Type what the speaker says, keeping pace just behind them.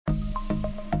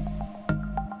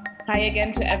Hi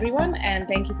again to everyone, and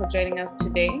thank you for joining us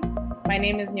today. My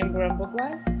name is Nyambura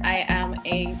Mbugwa. I am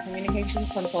a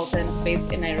communications consultant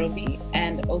based in Nairobi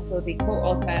and also the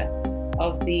co-author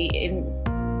of the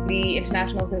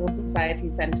International Civil Society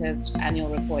Center's annual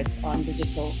report on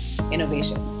digital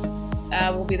innovation.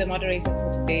 I will be the moderator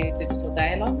for today's digital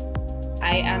dialogue.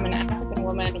 I am an African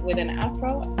woman with an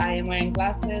afro. I am wearing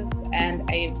glasses and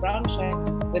a brown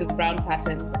shirt with brown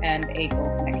patterns and a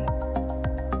gold necklace.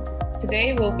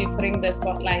 Today, we'll be putting the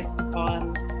spotlight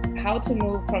on how to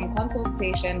move from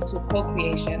consultation to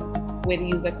co-creation with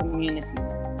user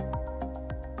communities.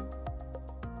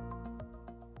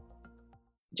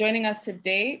 Joining us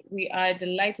today, we are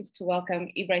delighted to welcome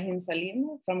Ibrahim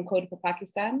Salim from Code for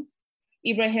Pakistan.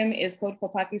 Ibrahim is Code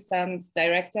for Pakistan's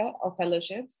Director of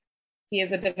Fellowships. He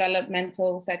is a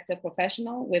developmental sector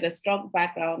professional with a strong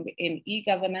background in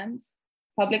e-governance,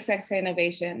 public sector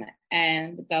innovation,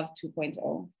 and Gov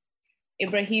 2.0.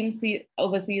 Ibrahim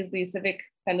oversees the civic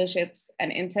fellowships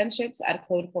and internships at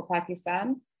Code for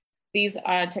Pakistan. These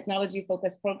are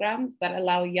technology-focused programs that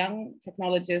allow young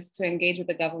technologists to engage with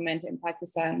the government in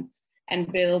Pakistan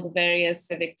and build various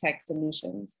civic tech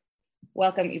solutions.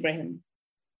 Welcome, Ibrahim.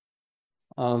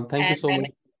 Thank you so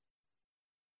much.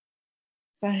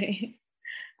 Sorry.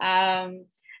 And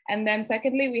then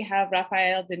secondly, we have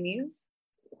Rafael Deniz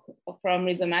from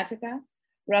Rhizomatica.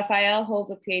 Rafael holds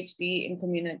a PhD in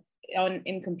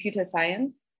computer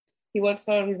science. He works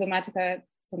for Rhizomatica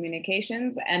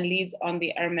Communications and leads on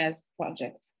the Hermes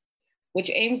project, which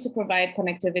aims to provide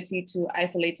connectivity to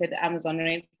isolated Amazon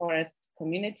rainforest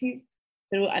communities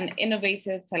through an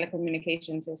innovative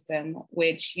telecommunication system,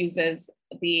 which uses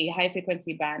the high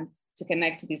frequency band to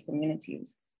connect to these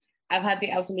communities. I've had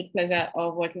the absolute pleasure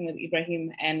of working with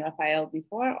Ibrahim and Rafael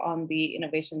before on the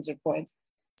innovations report.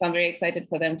 So I'm very excited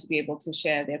for them to be able to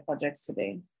share their projects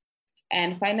today.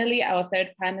 And finally, our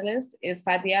third panelist is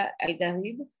Fadia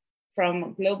El-Gharib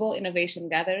from Global Innovation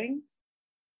Gathering.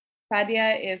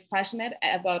 Fadia is passionate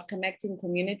about connecting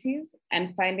communities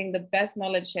and finding the best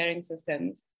knowledge sharing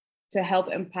systems to help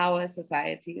empower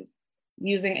societies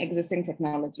using existing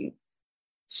technology.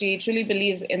 She truly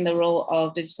believes in the role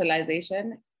of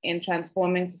digitalization in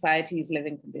transforming society's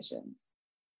living conditions.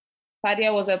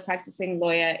 Fadia was a practicing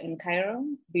lawyer in Cairo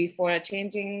before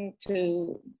changing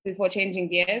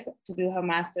gears to do her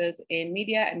master's in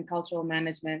media and cultural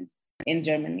management in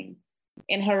Germany.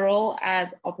 In her role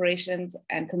as operations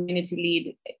and community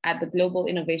lead at the Global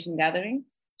Innovation Gathering,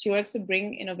 she works to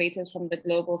bring innovators from the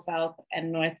global South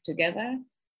and North together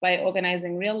by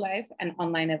organizing real life and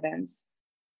online events.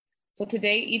 So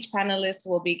today, each panelist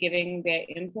will be giving their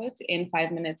input in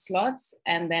 5-minute slots,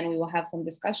 and then we will have some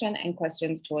discussion and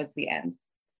questions towards the end.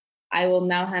 I will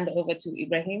now hand over to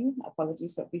Ibrahim,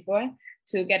 apologies for before,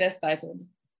 to get us started.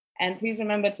 And please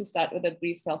remember to start with a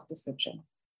brief self-description.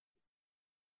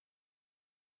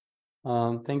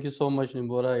 Thank you so much,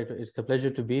 Nimbora. It's a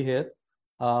pleasure to be here.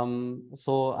 Hello,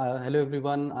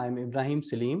 everyone. I'm Ibrahim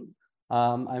Salim.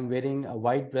 I'm wearing a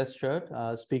white dress shirt,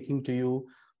 speaking to you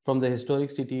from the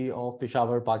historic city of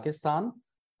Peshawar, Pakistan.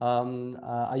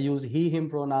 I use he, him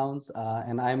pronouns,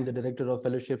 and I'm the Director of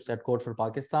Fellowships at Code for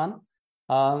Pakistan.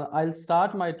 I'll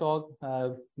start my talk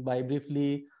by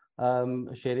briefly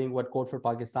sharing what Code for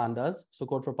Pakistan does. So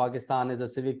Code for Pakistan is a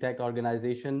civic tech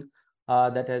organization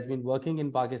that has been working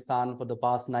in Pakistan for the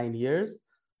past 9 years.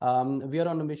 We are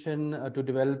on a mission to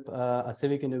develop a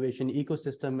civic innovation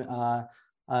ecosystem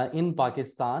in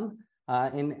Pakistan.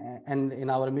 In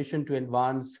our mission to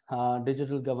advance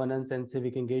digital governance and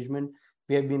civic engagement,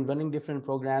 we have been running different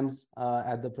programs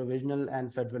at the provisional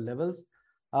and federal levels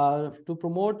to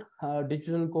promote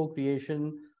digital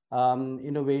co-creation,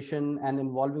 innovation, and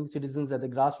involving citizens at the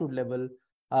grassroots level.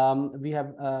 We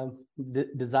have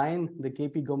designed the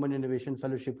KP Government Innovation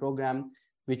Fellowship Program,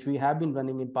 which we have been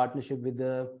running in partnership with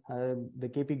the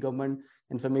KP Government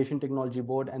Information Technology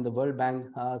Board and the World Bank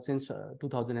since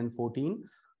 2014.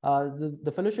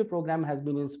 The fellowship program has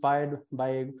been inspired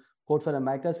by Code for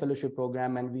America's fellowship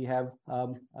program, and we have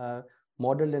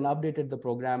modeled and updated the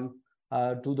program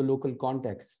to the local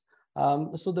context.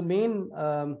 So the main,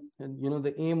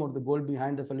 the aim or the goal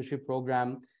behind the fellowship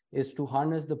program is to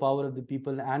harness the power of the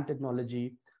people and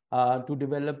technology to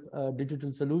develop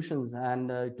digital solutions and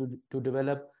to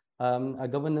develop a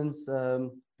governance,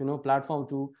 platform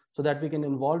so that we can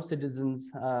involve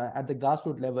citizens at the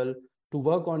grassroots level to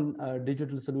work on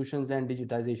digital solutions and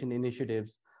digitization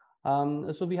initiatives.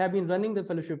 So we have been running the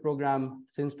fellowship program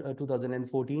since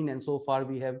 2014, and so far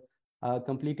we have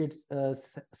completed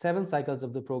 7 cycles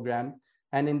of the program.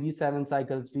 And in these 7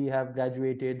 cycles, we have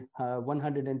graduated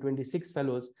 126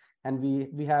 fellows, and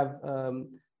we have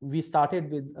we started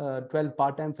with 12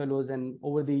 part-time fellows, and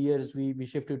over the years we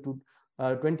shifted to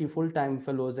 20 full-time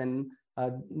fellows. And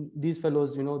these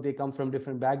fellows, you know, they come from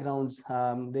different backgrounds.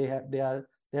 They are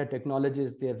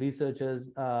technologists, they are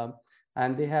researchers,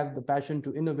 and they have the passion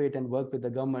to innovate and work with the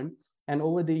government. And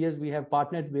over the years, we have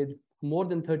partnered with more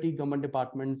than 30 government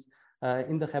departments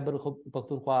in the Khyber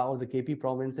Pakhtunkhwa or the KP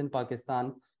province in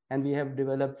Pakistan. And we have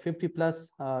developed 50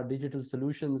 plus digital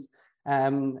solutions.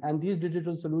 And these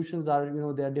digital solutions are, you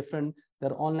know, they are different.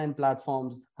 They're online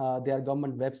platforms, they are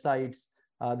government websites,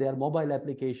 they are mobile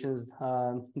applications,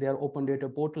 they are open data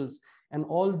portals. And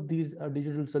all these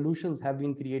digital solutions have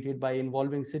been created by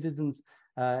involving citizens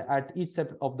at each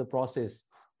step of the process.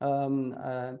 And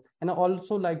I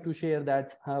also like to share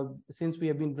that since we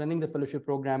have been running the fellowship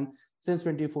program since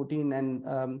 2014,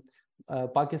 and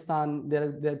Pakistan,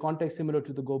 their context similar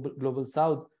to the global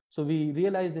South. So we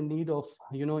realized the need of,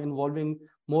 you know, involving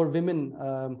more women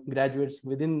graduates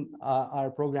within our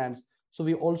programs. So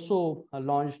we also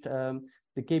launched the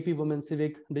KP Women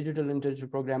Civic Digital Internship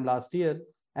Program last year.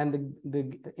 And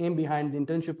the aim behind the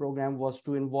internship program was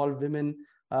to involve women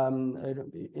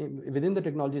within the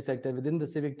technology sector, within the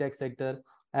civic tech sector,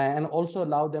 and also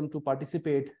allow them to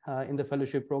participate in the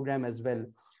fellowship program as well.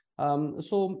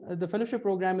 So the fellowship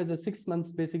program is a 6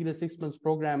 months, basically a 6 months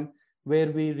program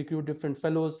where we recruit different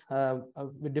fellows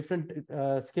with different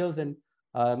skills,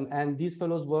 and these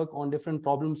fellows work on different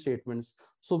problem statements.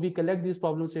 So we collect these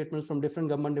problem statements from different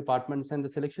government departments, and the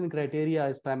selection criteria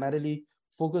is primarily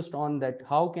focused on that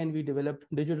how can we develop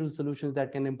digital solutions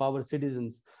that can empower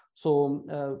citizens.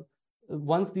 So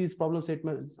once these problem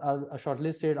statements are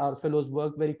shortlisted, our fellows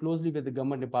work very closely with the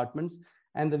government departments.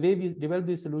 And the way we develop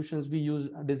these solutions, we use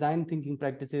design thinking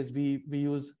practices, we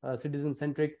use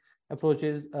citizen-centric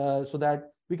approaches so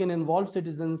that we can involve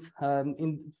citizens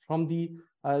from the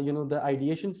the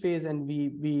ideation phase, and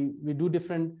we do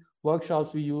different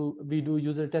workshops, we do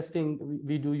user testing,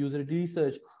 we do user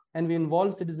research, and we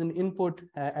involve citizen input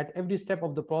at every step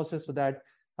of the process so that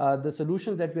the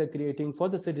solutions that we are creating for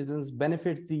the citizens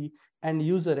benefits the end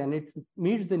user and it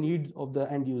meets the needs of the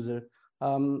end user.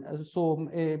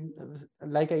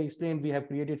 Like I explained, we have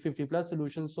created 50 plus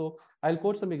solutions. So I'll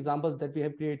quote some examples that we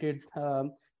have created.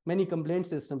 Many complaint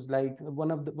systems, like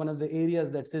one of the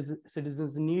areas that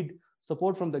citizens need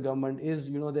support from the government is,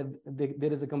 that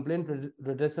there is a complaint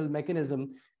redressal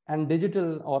mechanism, and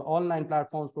digital or online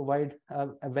platforms provide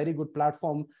a very good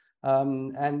platform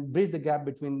and bridge the gap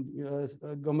between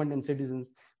government and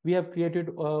citizens. We have created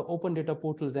open data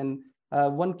portals, and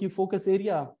one key focus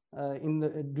area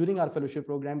during our fellowship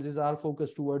programs is our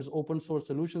focus towards open source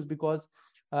solutions, because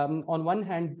on one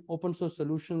hand, open source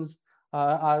solutions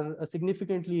are a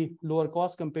significantly lower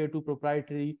cost compared to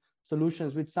proprietary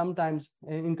solutions, which sometimes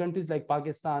in countries like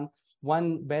Pakistan,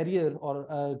 one barrier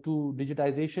to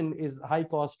digitization is high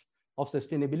cost of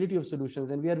sustainability of solutions.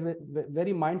 And we are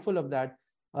very mindful of that.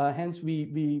 Hence,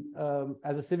 we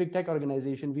as a civic tech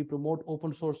organization, we promote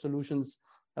open source solutions.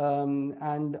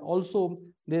 And also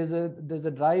there's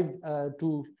a drive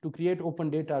to create open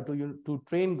data, to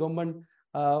train government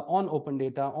on open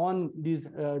data, on these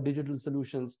digital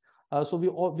solutions. So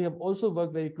we have also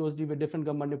worked very closely with different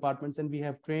government departments, and we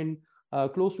have trained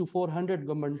close to 400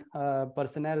 government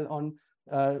personnel on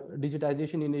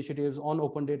digitization initiatives, on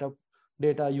open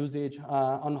data usage,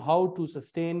 on how to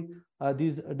sustain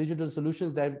these digital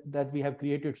solutions that we have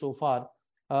created so far.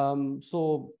 I'm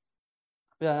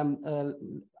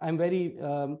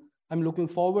looking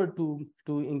forward to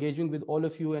engaging with all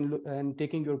of you and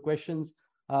taking your questions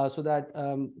so that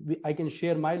I can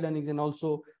share my learnings and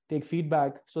also take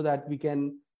feedback, so that we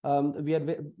can we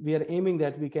are aiming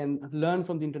that we can learn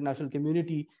from the international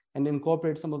community and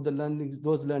incorporate some of the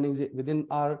those learnings within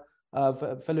our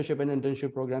fellowship and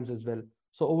internship programs as well.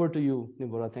 So over to you,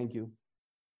 Nibora. Thank you.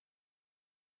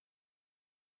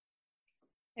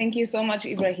 Thank you so much,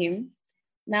 Ibrahim.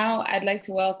 Now I'd like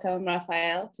to welcome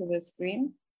Raphael to the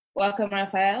screen. Welcome,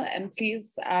 Raphael, and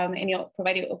please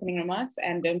provide your opening remarks,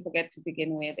 and don't forget to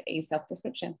begin with a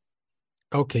self-description.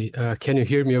 Okay, can you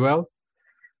hear me well?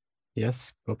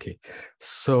 Yes, okay.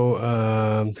 So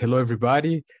hello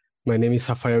everybody, my name is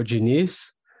Rafael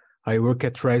Diniz. I work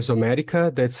at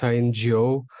Rhizomerica. That's an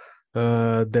NGO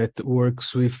that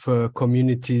works with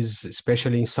communities,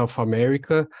 especially in South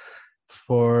America,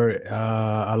 for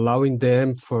allowing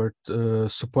them, for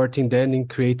supporting them in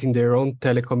creating their own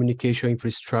telecommunication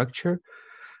infrastructure.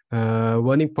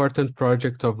 One important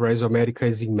project of Rhizomerica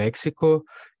is in Mexico,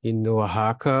 in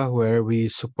Oaxaca, where we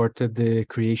supported the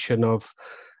creation of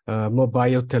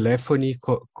mobile telephony,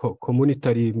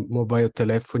 community mobile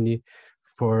telephony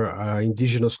for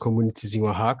indigenous communities in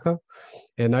Oaxaca.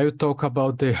 And I will talk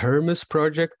about the Hermes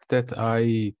project that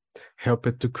I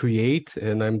helped to create,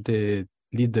 and I'm the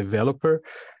lead developer.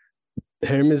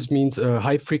 Hermes means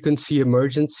high frequency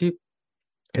emergency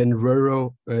and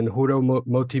rural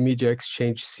multimedia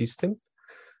exchange system.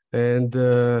 And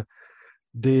the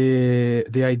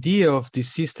idea of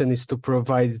this system is to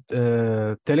provide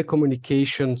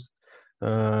telecommunications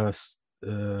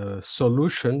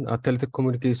solution, a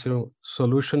telecommunication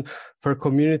solution for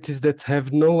communities that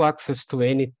have no access to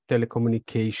any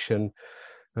telecommunication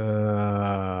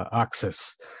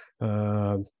access.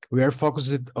 We are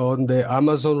focused on the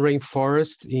Amazon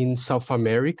rainforest in South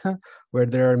America, where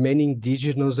there are many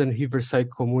indigenous and riverside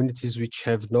communities which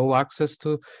have no access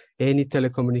to any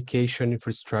telecommunication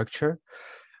infrastructure.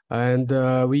 And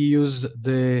we use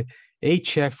the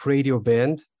HF radio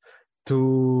band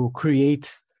to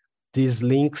create these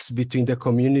links between the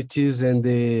communities and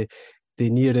the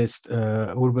nearest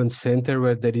urban center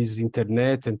where there is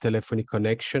internet and telephony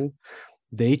connection.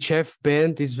 The HF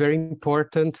band is very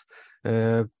important.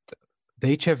 The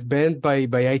HF band by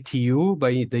ITU,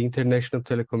 by the International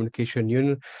Telecommunication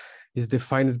Union, is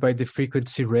defined by the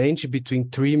frequency range between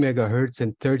 3 megahertz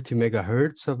and 30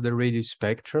 megahertz of the radio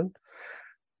spectrum.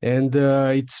 And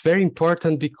it's very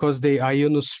important because the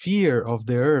ionosphere of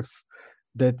the Earth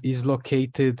that is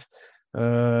located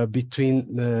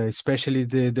between, especially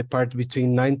the part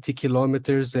between 90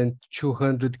 kilometers and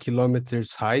 200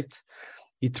 kilometers height,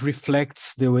 it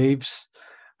reflects the waves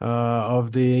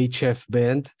of the HF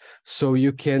band. So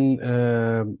you can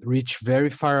reach very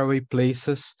far away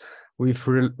places with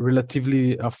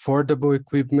relatively affordable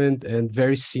equipment and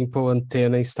very simple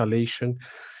antenna installation.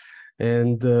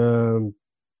 And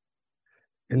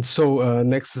so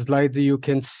next slide, you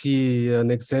can see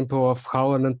an example of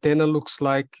how an antenna looks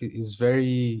like. It's very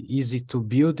easy to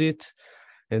build it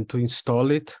and to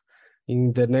install it.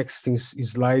 In the next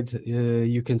slide,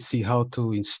 you can see how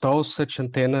to install such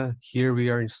antenna. Here we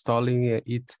are installing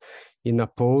it in a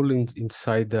pole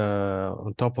inside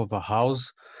on top of a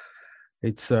house.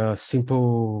 It's a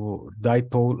simple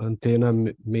dipole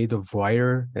antenna made of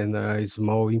wire and a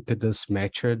small impedance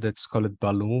matcher that's called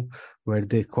balloon, where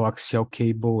the coaxial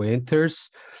cable enters.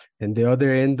 And the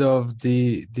other end of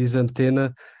this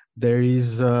antenna, there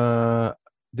is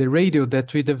the radio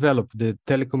that we developed, the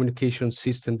telecommunication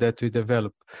system that we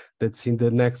developed. That's in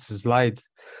the next slide.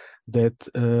 That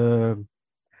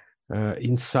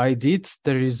inside it,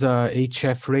 there is a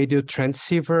HF radio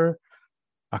transceiver,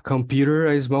 a computer,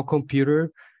 a small computer,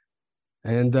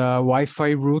 and a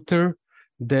Wi-Fi router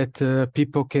that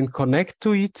people can connect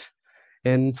to it.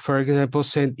 And for example,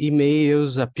 send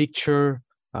emails, a picture,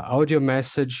 an audio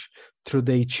message through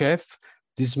the HF.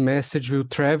 This message will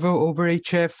travel over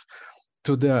HF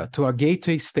to a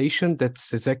gateway station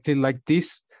that's exactly like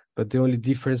this, but the only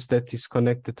difference that is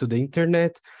connected to the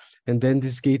internet. And then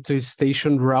this gateway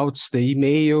station routes the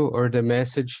email or the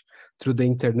message through the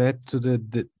internet to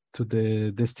the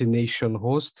destination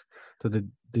host, to the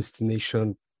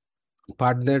destination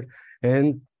partner.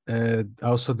 And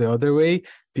also the other way,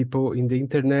 people in the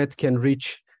internet can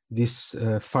reach these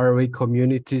faraway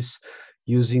communities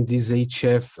using this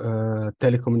HF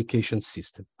telecommunication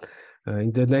system.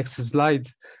 In the next slide,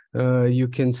 you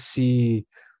can see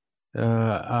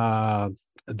the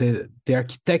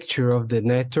architecture of the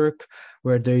network,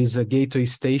 where there is a gateway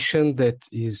station that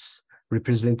is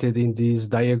represented in this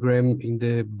diagram in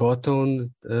the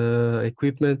bottom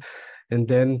equipment. And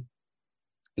then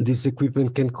this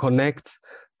equipment can connect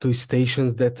to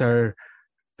stations that are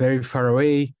very far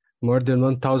away, more than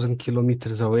 1,000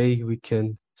 kilometers away. We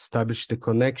can establish the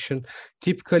connection.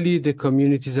 Typically, the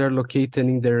communities are located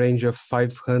in the range of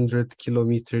 500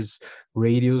 kilometers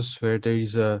radius, where there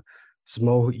is a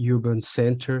small urban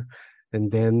center,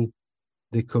 and then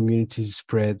the communities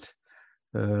spread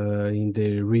in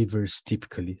the rivers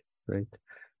typically, right?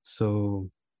 So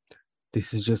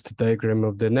this is just a diagram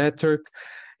of the network.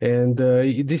 And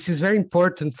this is very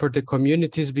important for the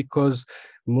communities because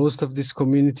most of these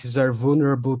communities are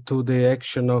vulnerable to the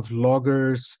action of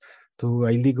loggers, to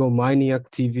illegal mining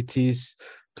activities,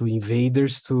 to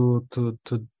invaders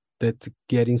that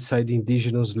get inside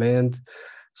indigenous land.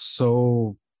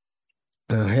 So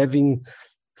having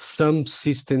some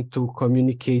system to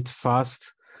communicate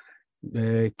fast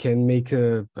can make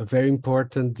a very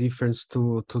important difference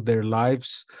to their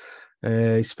lives,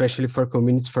 especially for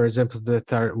communities, for example,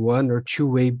 that are 1 or 2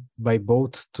 way by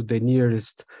boat to the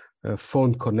nearest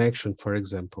phone connection, for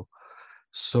example.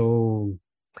 So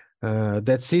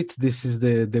that's it. This is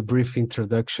the brief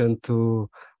introduction to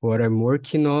what I'm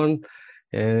working on.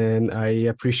 And I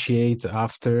appreciate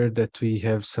after that we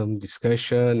have some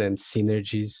discussion and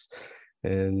synergies.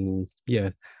 And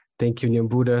yeah, thank you,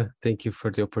 Nyambura. Thank you for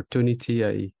the opportunity.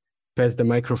 I pass the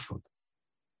microphone.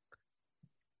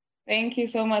 Thank you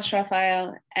so much,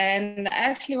 Raphael. And I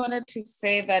actually wanted to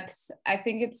say that I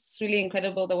think it's really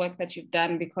incredible the work that you've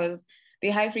done, because the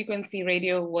high frequency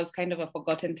radio was kind of a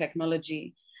forgotten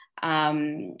technology.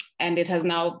 And it has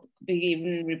now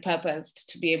been repurposed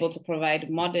to be able to provide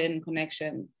modern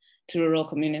connections to rural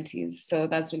communities. So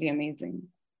that's really amazing.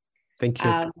 Thank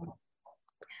you.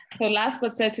 So last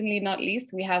but certainly not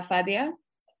least, we have Fadia.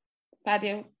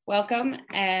 Fadia, welcome,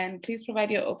 and please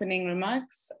provide your opening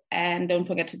remarks, and don't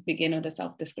forget to begin with a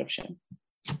self-description.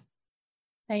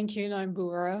 Thank you,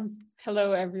 Nyambura.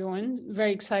 Hello, everyone.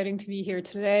 Very exciting to be here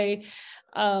today.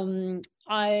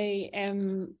 I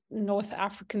am North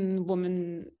African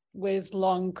woman with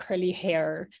long curly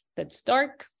hair that's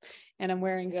dark, and I'm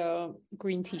wearing a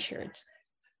green t-shirt.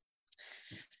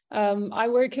 I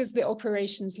work as the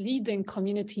operations lead and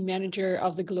community manager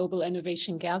of the Global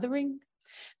Innovation Gathering.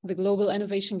 The Global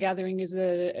Innovation Gathering is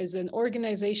an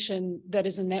organization that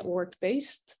is a network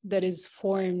based, that is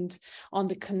formed on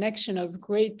the connection of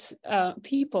great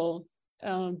people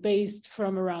based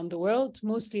from around the world,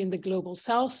 mostly in the Global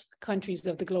South, countries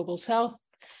of the Global South.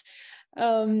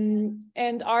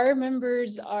 And our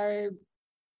members are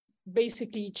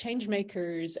basically change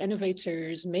makers,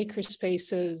 innovators, maker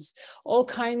spaces, all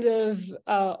kind of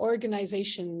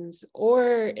organizations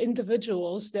or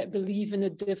individuals that believe in a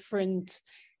different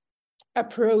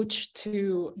approach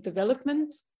to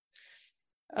development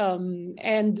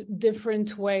and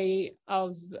different way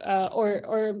of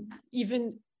or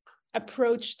even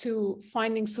approach to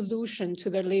finding solution to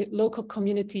their local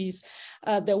communities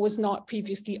that was not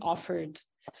previously offered.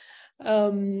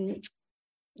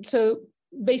 So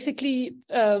basically,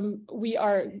 we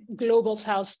are Global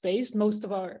South based. Most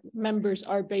of our members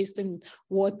are based in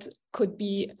what could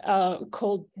be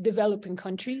called developing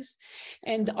countries.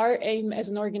 And our aim as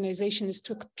an organization is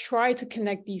to try to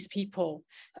connect these people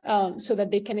so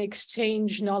that they can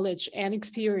exchange knowledge and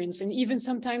experience, and even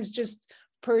sometimes just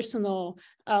personal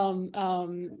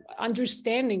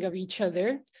understanding of each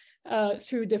other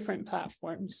through different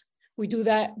platforms. We do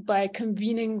that by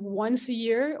convening once a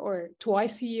year or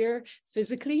twice a year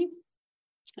physically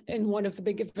in one of the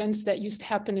big events that used to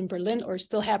happen in Berlin or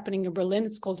still happening in Berlin.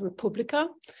 It's called Republica.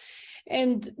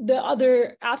 And the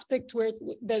other aspect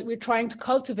that we're trying to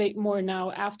cultivate more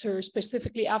now,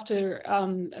 specifically after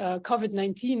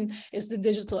COVID-19, is the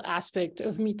digital aspect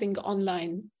of meeting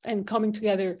online and coming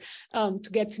together to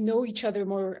get to know each other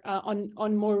more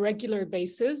on more regular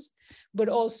basis, but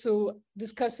also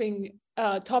discussing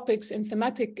topics and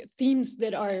thematic themes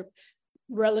that are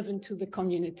relevant to the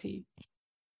community.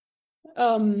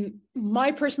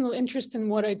 My personal interest in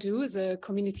what I do as a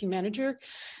community manager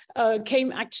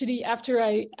came actually after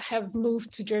I have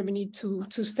moved to Germany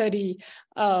to study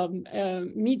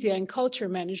media and culture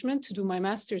management, to do my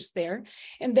master's there,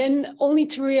 and then only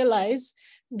to realize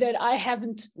that I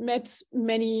haven't met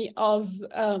many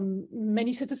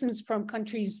citizens from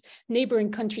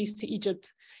neighboring countries to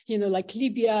Egypt, like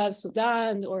Libya,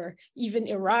 Sudan, or even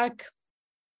Iraq,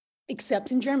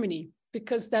 except in Germany,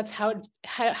 because that's how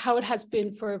it has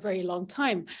been for a very long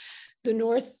time. The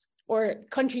North, or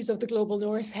countries of the global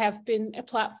North, have been a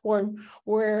platform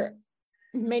where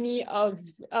many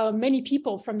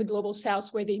people from the global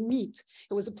South, where they meet.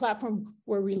 It was a platform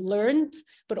where we learned,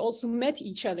 but also met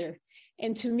each other.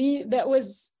 And to me, that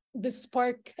was the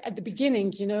spark at the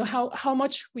beginning, how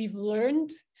much we've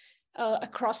learned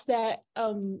across that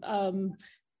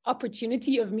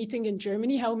opportunity of meeting in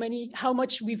Germany, how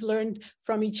much we've learned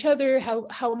from each other,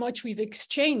 how much we've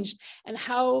exchanged, and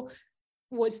how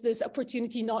was this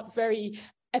opportunity not very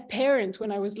apparent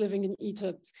when I was living in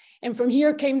Egypt. And from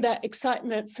here came that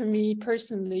excitement for me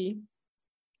personally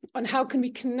on how can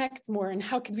we connect more and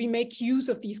how can we make use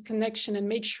of these connections and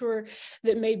make sure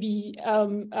that maybe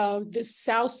this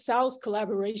South-South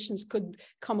collaborations could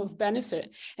come of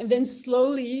benefit. And then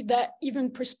slowly that even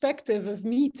perspective of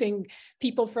meeting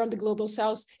people from the global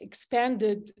South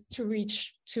expanded to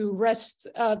reach to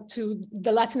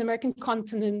the Latin American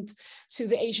continent, to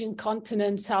the Asian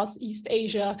continent, Southeast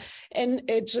Asia. And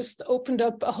it just opened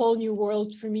up a whole new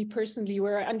world for me personally,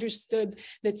 where I understood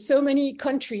that so many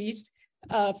countries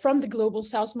from the global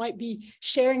South might be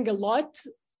sharing a lot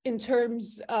in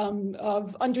terms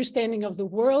of understanding of the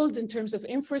world, in terms of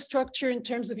infrastructure, in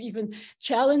terms of even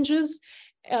challenges,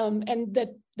 and that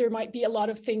there might be a lot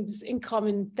of things in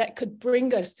common that could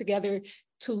bring us together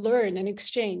to learn and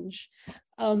exchange.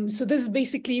 So this is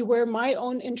basically where my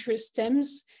own interest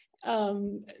stems.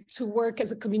 to work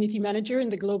as a community manager in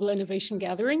the Global Innovation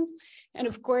Gathering. And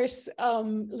of course,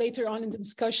 later on in the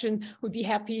discussion, we'd be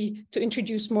happy to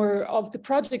introduce more of the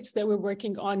projects that we're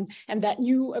working on and that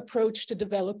new approach to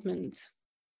development.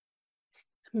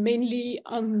 Mainly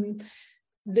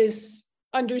this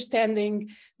understanding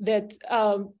that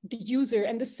the user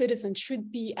and the citizen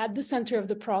should be at the center of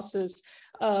the process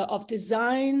of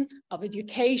design, of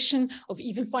education, of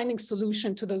even finding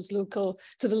solution to those the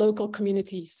local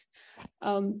communities.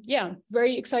 Yeah,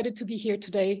 very excited to be here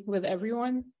today with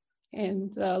everyone,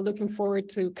 and looking forward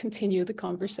to continue the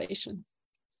conversation.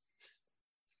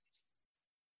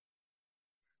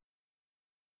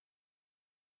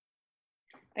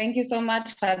 Thank you so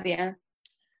much, Fadia.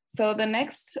 So the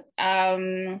next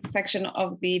section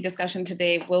of the discussion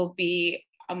today will be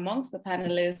amongst the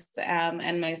panelists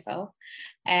and myself.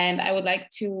 And I would like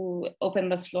to open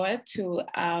the floor to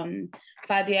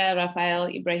Fadia, Rafael,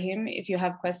 Ibrahim, if you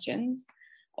have questions,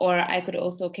 or I could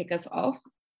also kick us off.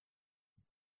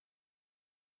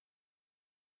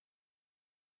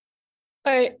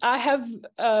 I have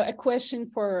a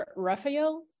question for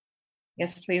Rafael.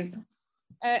 Yes, please.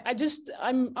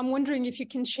 I'm wondering if you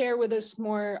can share with us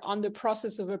more on the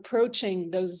process of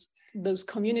approaching those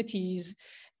communities,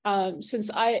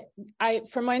 since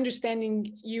from my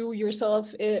understanding, you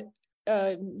yourself,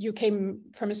 you came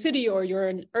from a city, or you're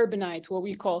an urbanite, what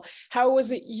we call. How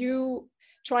was it you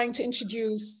trying to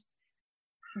introduce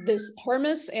this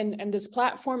Hermes and this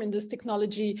platform and this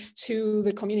technology to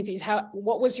the communities?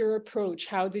 What was your approach?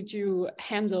 How did you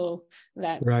handle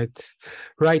that? Right.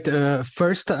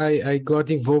 First, I got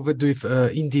involved with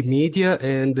indie media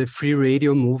and the free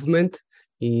radio movement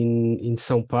in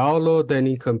São Paulo, then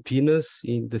in Campinas,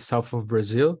 in the south of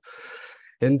Brazil.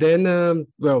 And then,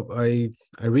 I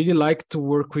really like to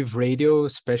work with radio,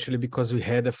 especially because we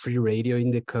had a free radio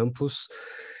in the campus.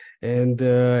 And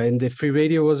the free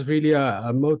radio was really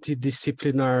a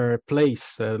multidisciplinary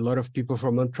place. A lot of people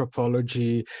from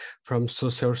anthropology, from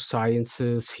social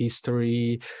sciences,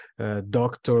 history,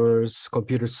 doctors,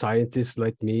 computer scientists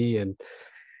like me.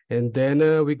 And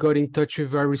then we got in touch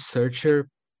with a researcher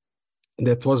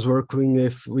that was working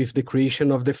with the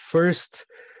creation of the first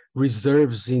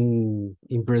reserves in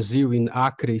Brazil, in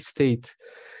Acre state.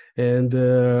 And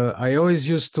I always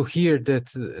used to hear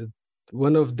that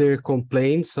one of their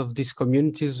complaints of these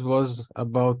communities was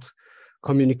about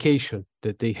communication,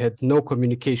 that they had no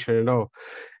communication at all.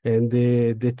 And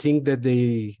the thing that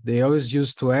they always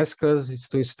used to ask us is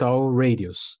to install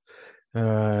radios,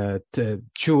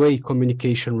 two-way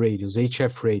communication radios,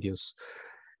 HF radios.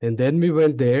 And then we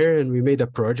went there and we made a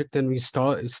project, and we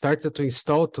started to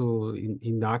install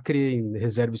in Acre, in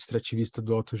Reserva Extrativista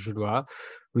do Alto Juruá.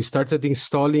 We started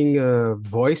installing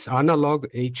voice analog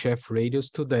HF radios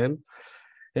to them.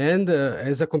 And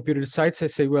as a computer scientist, I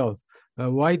say, well,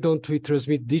 why don't we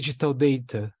transmit digital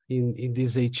data in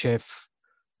these HF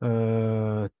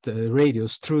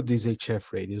radios, through these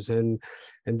HF radios? And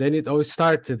then it all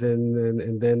started.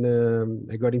 And then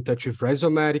I got in touch with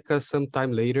Rhizomatica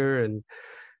sometime later.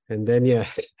 And then, yeah,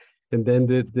 and then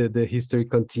the history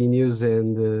continues,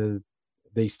 and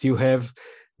they still have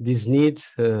this need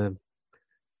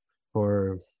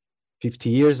for 50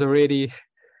 years already.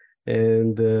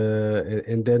 And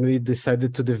then we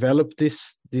decided to develop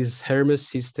this Hermes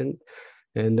system,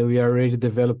 and we are already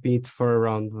developing it for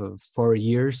around 4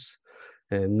 years.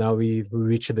 And now we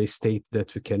reached the state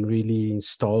that we can really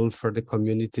install for the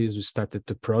communities. We started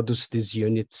to produce these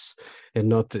units, and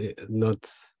not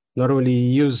only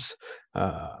use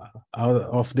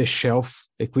off-the-shelf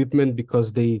equipment,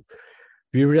 because we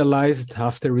realized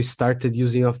after we started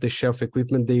using off-the-shelf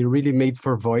equipment, they really made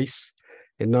for voice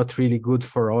and not really good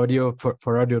for audio,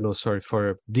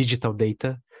 for digital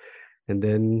data. And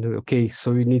then, okay,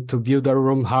 so we need to build our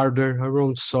own hardware, our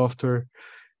own software,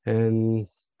 and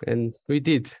we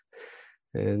did,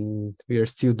 and we are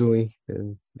still doing.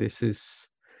 And this is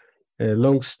a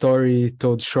long story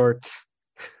told short.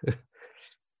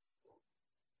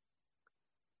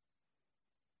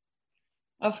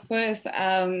 Of course.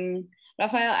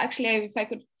 Rafael, actually, if I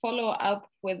could follow up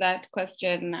with that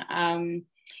question,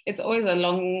 it's always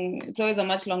a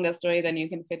much longer story than you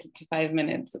can fit into 5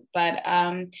 minutes. But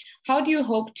how do you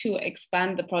hope to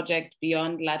expand the project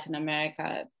beyond Latin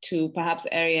America to perhaps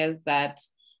areas that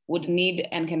would need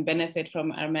and can benefit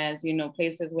from Hermes,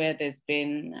 places where there's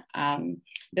been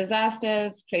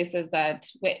disasters, places where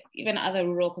even other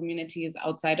rural communities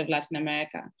outside of Latin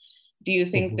America? Do you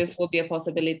think this will be a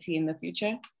possibility in the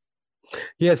future?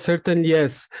 Yes, certainly,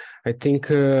 yes. I think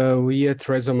we at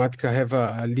Rhizomatica have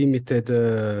a limited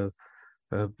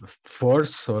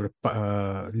force or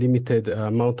limited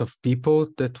amount of people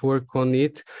that work on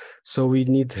it. So we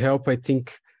need help, I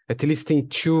think, at least in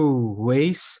two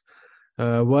ways.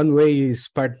 One way is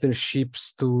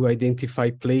partnerships to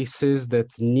identify places that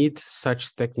need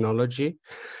such technology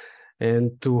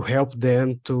and to help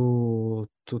them to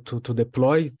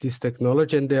deploy this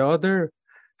technology. And the other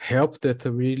help that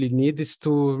we really need is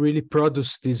to really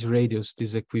produce these radios,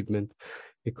 this equipment,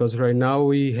 because right now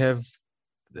we had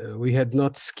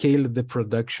not scaled the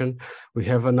production. We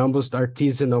have an almost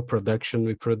artisanal production.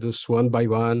 We produce one by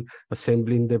one,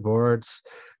 assembling the boards.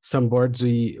 Some boards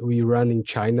we run in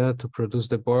China to produce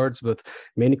the boards, but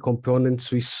many components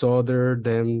we solder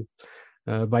them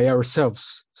by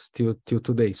ourselves still till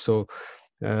today. So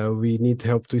we need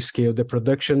help to scale the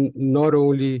production, not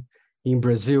only in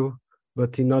Brazil,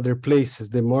 but in other places.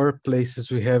 The more places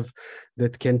we have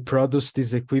that can produce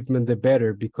this equipment, the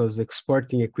better, because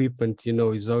exporting equipment,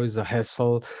 is always a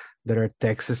hassle. There are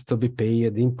taxes to be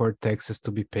paid, import taxes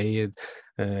to be paid,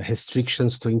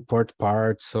 restrictions to import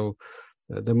parts. So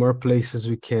the more places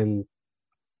we can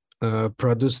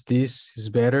produce this is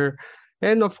better.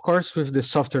 And of course, with the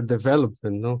software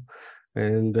development,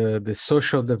 and the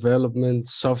social development,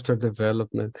 software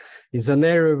development is an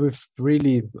area with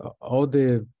really all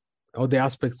the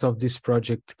aspects of this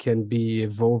project can be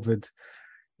evolved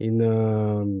in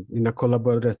a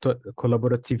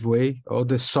collaborative way. All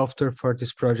the software for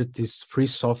this project is free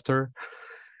software.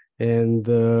 And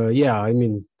I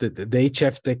mean, the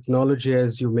HF technology,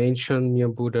 as you mentioned,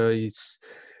 Nyambura, is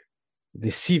the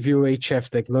civil HF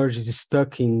technology is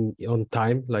stuck on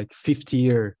time, like 50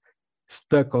 years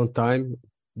stuck on time.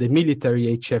 The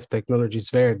military HF technology is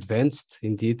very advanced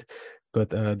indeed, but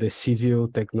the civil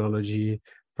technology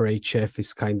for HF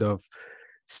is kind of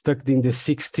stuck in the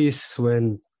 60s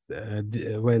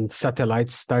when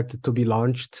satellites started to be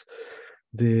launched.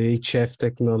 The HF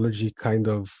technology kind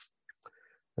of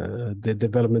the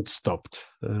development stopped,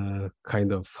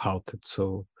 kind of halted.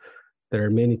 So there are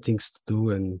many things to do,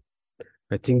 and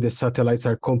I think the satellites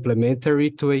are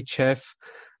complementary to HF,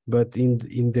 but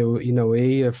in a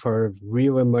way for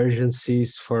real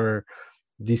emergencies, for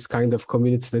this kind of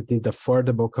communities that need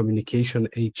affordable communication,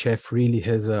 HF really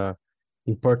has a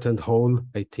important role,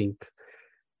 I think.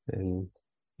 And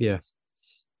yeah.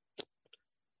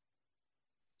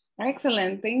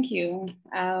 Excellent, thank you.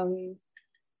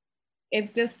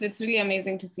 It's really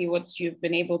amazing to see what you've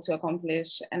been able to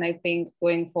accomplish. And I think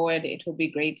going forward, it will be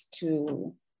great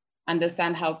to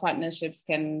understand how partnerships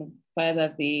can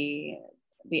further the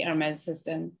Hermes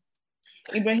system.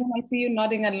 Ibrahim, I see you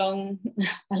nodding along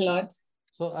a lot.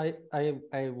 So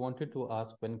I wanted to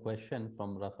ask one question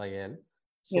from Rafael.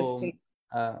 So yes,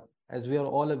 as we are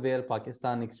all aware,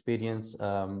 Pakistan experienced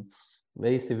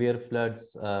very severe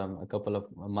floods a couple of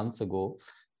months ago.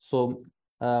 So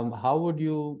how would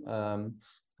you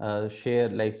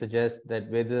suggest that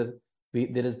whether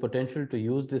there is potential to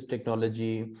use this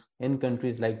technology in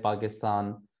countries like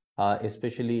Pakistan,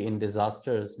 especially in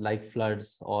disasters like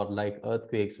floods or like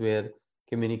earthquakes, where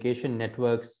communication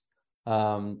networks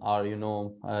cannot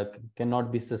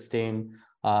be sustained.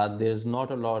 There's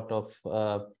not a lot of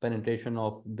penetration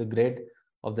of the grid,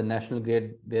 of the national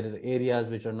grid. There are areas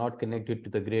which are not connected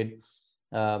to the grid.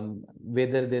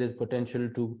 Whether there is potential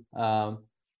to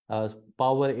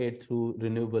power it through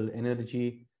renewable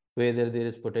energy, whether there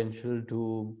is potential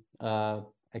to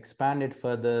expand it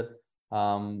further,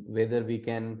 whether we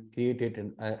can create it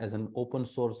as an open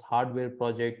source hardware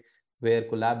project where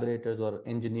collaborators or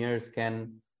engineers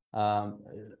can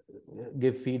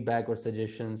give feedback or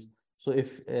suggestions. So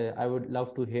I would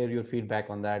love to hear your feedback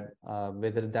on that,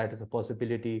 whether that is a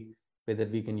possibility, whether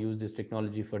we can use this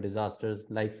technology for disasters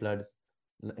like floods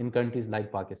in countries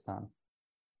like Pakistan.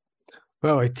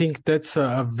 Well, I think that's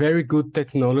a very good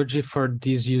technology for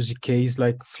this use case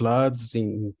like floods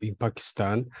in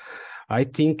Pakistan. I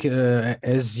think,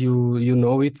 as you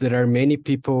know it, there are many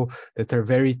people that are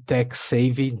very tech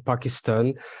savvy in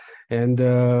Pakistan. And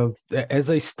as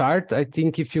a start, I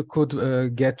think if you could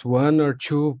get one or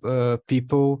two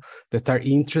people that are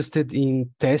interested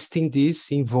in testing this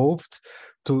involved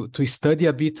to study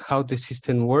a bit how the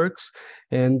system works,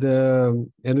 and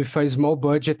with a small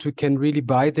budget, we can really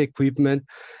buy the equipment,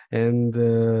 and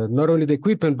not only the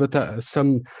equipment, but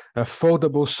some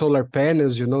foldable solar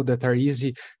panels, that are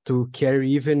easy to carry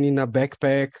even in a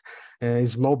backpack.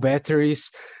 Small batteries,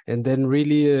 and then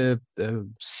really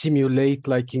simulate,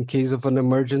 like in case of an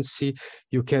emergency,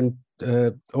 you can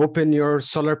open your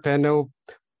solar panel,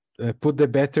 put the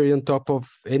battery on top of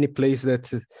any place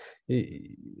that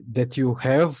you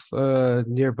have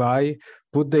nearby,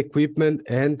 put the equipment,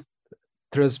 and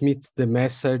transmit the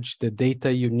message, the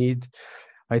data you need.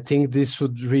 I think this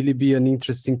would really be an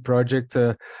interesting project.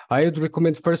 I would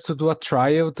recommend first to do a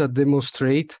trial to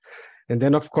demonstrate, and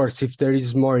then of course, if there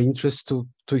is more interest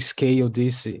to scale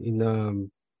this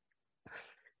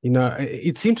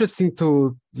it's interesting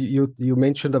you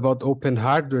mentioned about open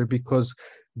hardware, because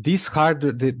this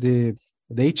hardware, the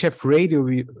HF radio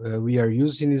we are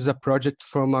using is a project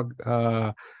from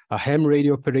a ham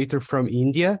radio operator from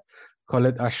India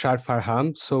called Ashar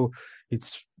Farham. So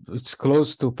it's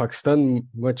close to Pakistan,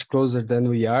 much closer than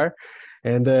we are,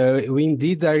 and we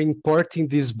indeed are importing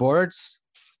these boards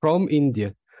from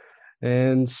India.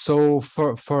 And so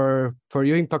for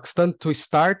you in Pakistan to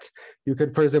start, you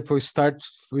can, for example, start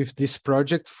with this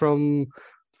project from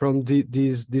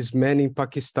these men in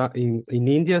Pakistan, in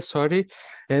India, sorry,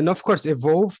 and of course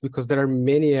evolve, because there are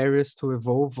many areas to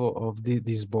evolve of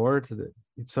this board.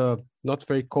 It's a not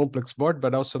very complex board,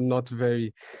 but also not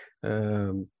very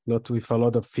not with a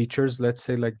lot of features, let's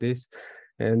say like this,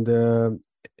 and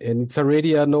it's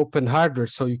already an open hardware,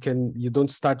 so you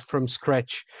don't start from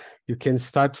scratch. You can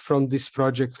start from this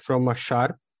project from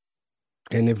Ashar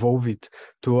and evolve it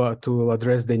to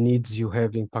address the needs you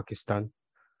have in Pakistan.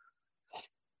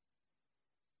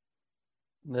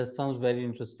 That sounds very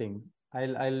interesting.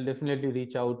 I'll definitely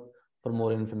reach out for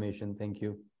more information. Thank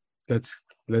you.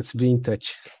 Let's be in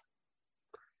touch.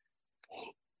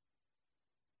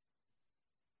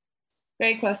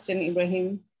 Great question,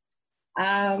 Ibrahim.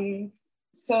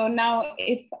 So now,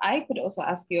 if I could also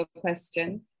ask you a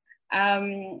question.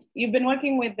 You've been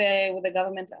working with the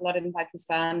government a lot in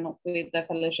Pakistan with the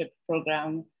fellowship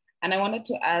program, and I wanted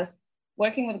to ask,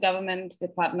 working with government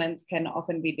departments can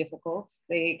often be difficult.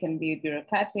 They can be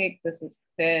bureaucratic.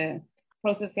 The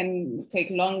process can take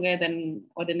longer than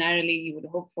ordinarily you would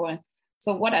hope for.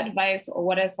 So what advice or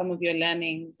what are some of your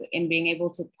learnings in being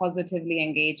able to positively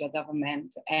engage a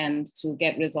government and to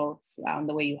get results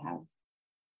the way you have?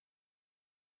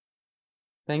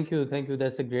 Thank you.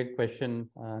 That's a great question,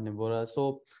 Nibora.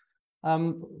 So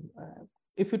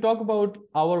if you talk about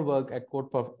our work at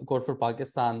Code for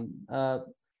Pakistan,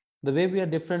 the way we are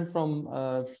different from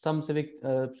some civic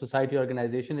society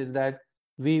organization is that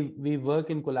we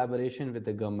work in collaboration with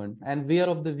the government, and we are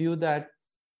of the view that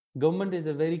government is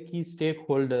a very key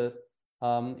stakeholder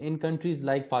in countries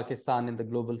like Pakistan in the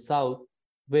global south,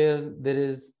 where there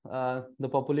is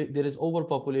there is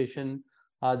overpopulation,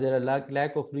 there are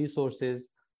lack of resources,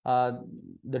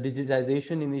 the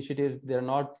digitization initiatives, they're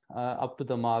not up to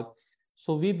the mark.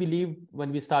 So we believe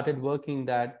when we started working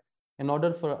that in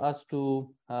order for us to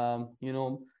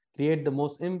create the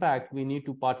most impact, we need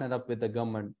to partner up with the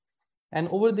government. And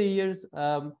over the years,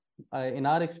 in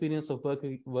our experience of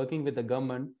working with the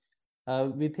government,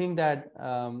 we think that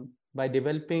by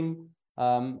developing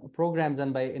programs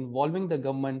and by involving the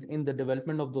government in the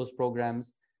development of those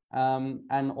programs,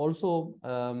 and also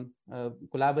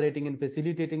collaborating and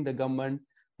facilitating the government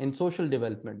in social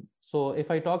development. So if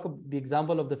I talk the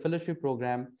example of the fellowship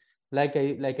program, like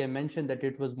I mentioned, that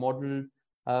it was modeled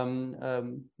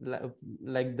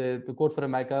like the Code for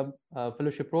America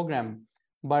fellowship program,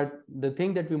 but the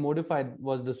thing that we modified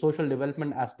was the social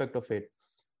development aspect of it.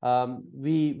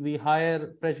 We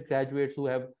hire fresh graduates who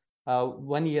have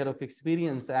 1 year of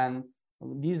experience, and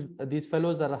these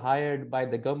fellows are hired by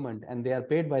the government and they are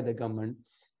paid by the government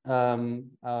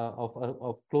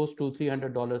of close to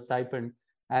 $300 stipend.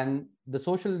 And the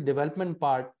social development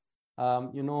part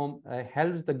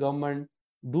helps the government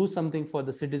do something for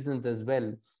the citizens as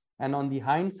well. And on the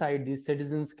hindsight, these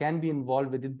citizens can be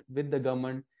involved with the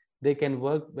government. They can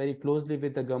work very closely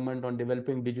with the government on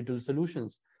developing digital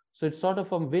solutions. So it's sort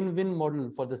of a win-win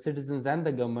model for the citizens and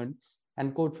the government,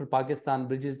 and Code for Pakistan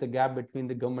bridges the gap between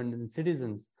the government and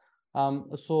citizens.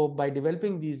 So by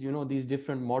developing these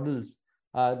different models,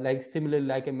 similarly,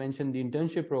 like I mentioned, the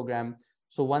internship program.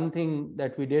 So one thing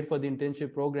that we did for the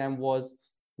internship program was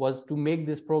to make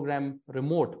this program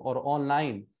remote or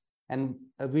online. And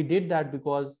we did that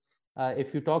because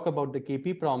if you talk about the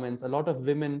KP province, a lot of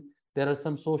women, there are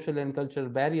some social and cultural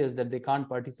barriers that they can't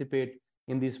participate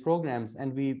in these programs.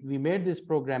 And we made this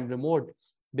program remote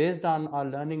based on our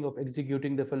learning of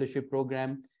executing the fellowship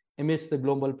program amidst the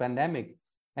global pandemic.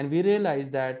 And we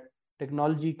realized that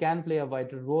technology can play a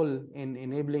vital role in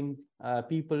enabling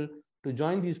people to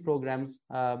join these programs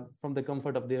from the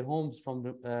comfort of their homes,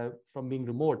 from being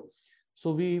remote.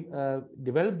 So we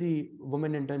developed the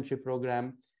Women Internship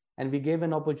Program, and we gave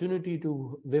an opportunity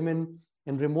to women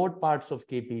in remote parts of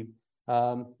KP.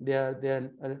 They're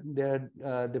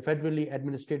the federally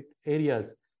administered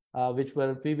areas, which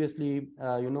were previously,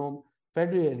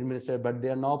 federally administered, but they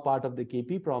are now part of the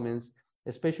KP province.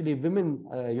 Especially women,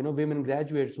 women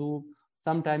graduates who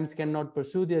sometimes cannot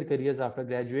pursue their careers after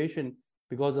graduation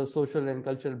because of social and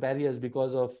cultural barriers,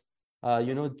 because of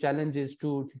challenges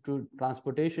to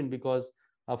transportation, because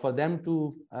for them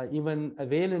to even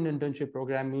avail an internship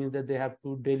program means that they have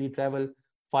to daily travel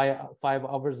 5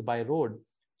 hours by road.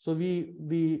 So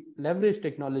we leverage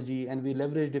technology and we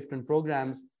leverage different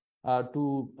programs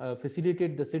to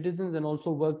facilitate the citizens, and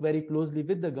also work very closely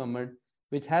with the government,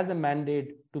 which has a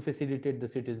mandate to facilitate the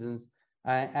citizens.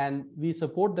 And we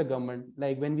support the government.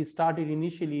 Like when we started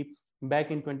initially back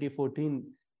in 2014,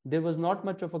 there was not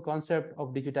much of a concept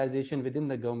of digitization within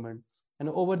the government. And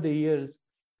over the years,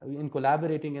 in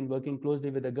collaborating and working closely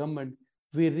with the government,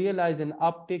 we realized an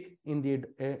uptick in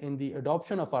the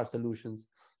adoption of our solutions.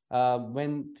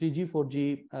 When 3G,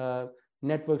 4G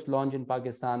networks launched in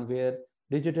Pakistan, where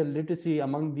digital literacy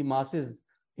among the masses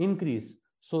increased,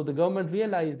 so the government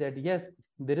realized that yes,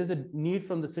 there is a need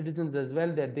from the citizens as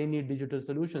well, that they need digital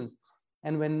solutions.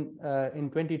 And when in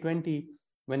 2020,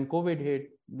 when COVID hit,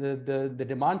 the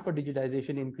demand for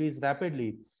digitization increased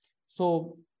rapidly.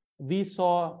 So we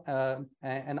saw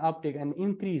an uptick, an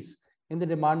increase in the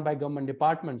demand by government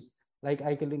departments. Like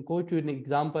I can quote you an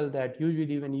example that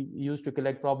usually when you used to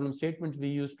collect problem statements, we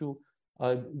used to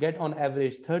get on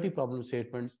average 30 problem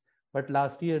statements. But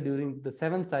last year during the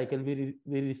 7th cycle, we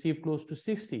received close to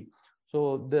 60.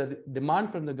 So the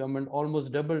demand from the government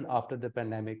almost doubled after the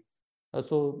pandemic.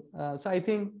 So I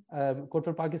think Code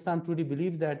for Pakistan truly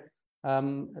believes that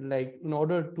like in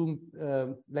order to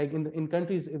like in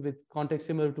countries with context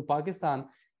similar to Pakistan,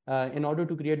 in order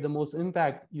to create the most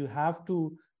impact, you have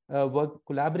to work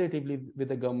collaboratively with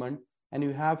the government, and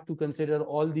you have to consider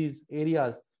all these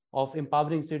areas of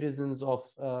empowering citizens, of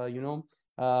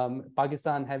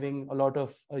Pakistan having a lot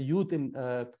of youth in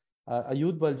a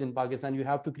youth bulge in Pakistan. You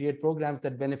have to create programs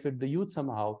that benefit the youth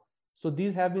somehow. So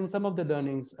these have been some of the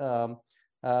learnings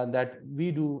that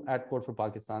we do at Code for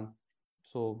Pakistan.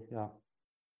 So yeah.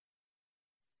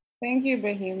 Thank you,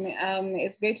 Ibrahim.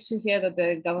 It's great to hear that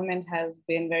the government has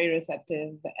been very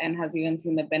receptive and has even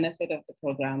seen the benefit of the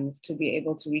programs to be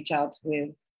able to reach out with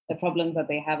the problems that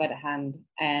they have at hand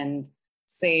and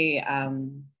say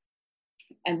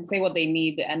what they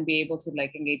need and be able to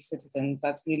like engage citizens.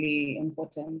 That's really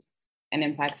important and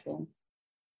impactful.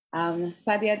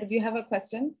 Fadia, did you have a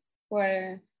question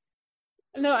for?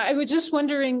 No, I was just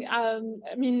wondering, I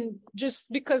mean, just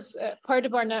because part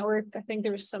of our network, I think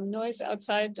there was some noise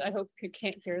outside. I hope you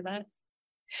can't hear that.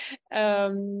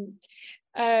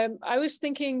 I was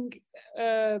thinking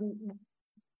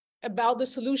about the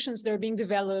solutions that are being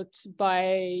developed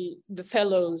by the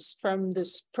fellows from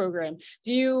this program.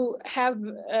 Do you have,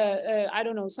 I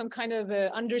don't know, some kind of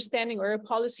understanding or a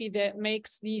policy that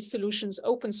makes these solutions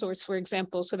open source, for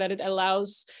example, so that it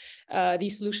allows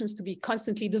these solutions to be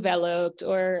constantly developed?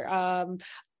 Or,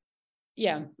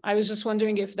 yeah, I was just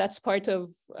wondering if that's part of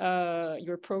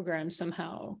your program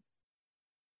somehow.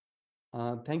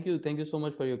 Thank you so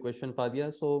much for your question,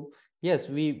 Fadia. So yes,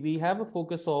 we have a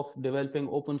focus of developing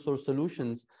open source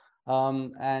solutions,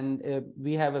 and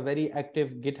we have a very active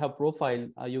GitHub profile.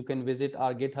 You can visit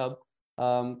our GitHub,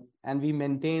 and we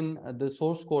maintain the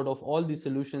source code of all these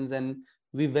solutions, and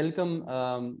we welcome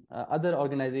other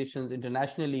organizations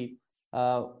internationally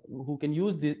who can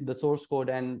use the source code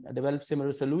and develop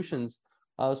similar solutions.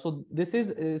 So this is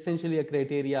essentially a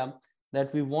criteria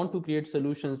that we want to create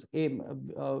solutions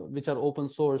which are open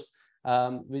source,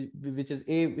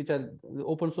 which are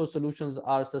open source solutions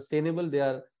are sustainable. They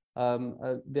are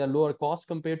lower cost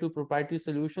compared to proprietary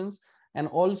solutions, and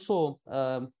also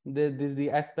the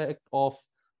aspect of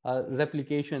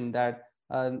replication that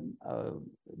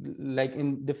like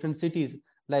in different cities,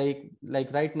 like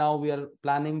right now we are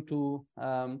planning to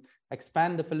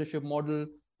expand the fellowship model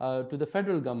to the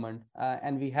federal government,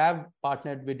 and we have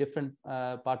partnered with different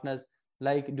partners.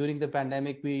 Like during the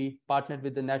pandemic, we partnered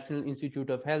with the National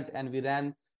Institute of Health, and we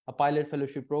ran a pilot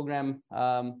fellowship program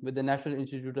with the National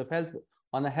Institute of Health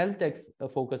on a health tech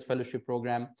focused fellowship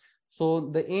program.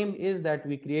 So the aim is that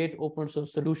we create open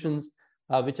source solutions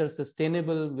which are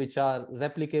sustainable, which are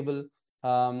replicable,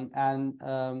 and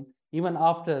even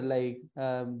after like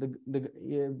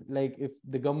if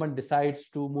the government decides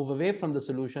to move away from the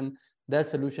solution, that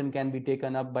solution can be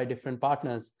taken up by different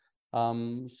partners.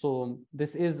 So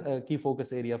this is a key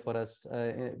focus area for us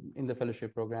in the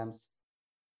fellowship programs.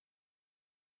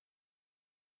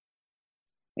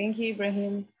 Thank you,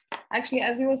 Ibrahim. Actually,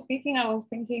 as you were speaking, I was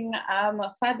thinking,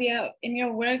 Fadia, in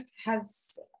your work,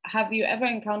 have you ever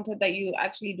encountered that you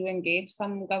actually do engage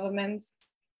some governments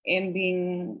in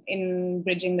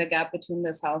bridging the gap between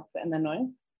the South and the North?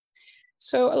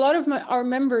 So a lot of our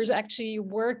members actually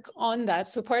work on that.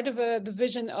 So part of the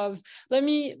vision of, let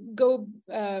me go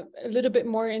a little bit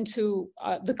more into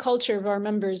the culture of our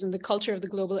members and the culture of the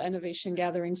Global Innovation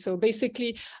Gathering. So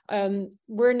basically,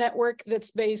 we're a network that's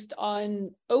based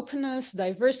on openness,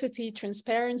 diversity,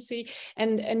 transparency,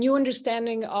 and a new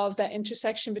understanding of that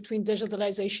intersection between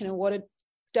digitalization and what it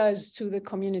does to the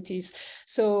communities.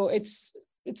 So it's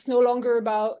no longer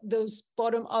about those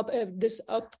bottom-up,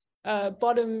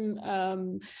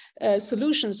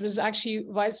 solutions, was actually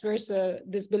vice versa,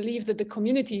 this belief that the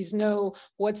communities know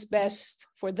what's best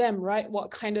for them, right? What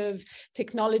kind of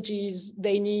technologies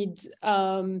they need,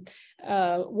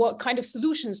 what kind of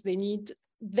solutions they need.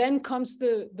 Then comes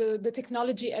the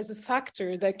technology as a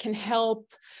factor that can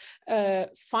help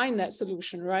find that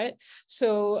solution, right?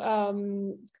 So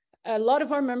a lot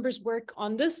of our members work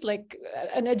on this, like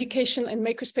an education in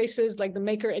makerspaces, like the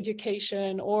Maker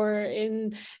Education, or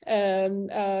in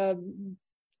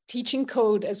teaching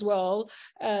code as well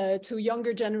to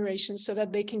younger generations, so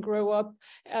that they can grow up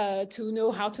to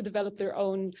know how to develop their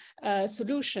own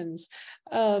solutions.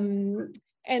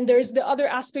 And there's the other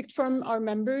aspect from our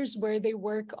members where they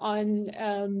work on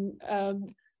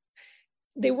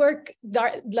they work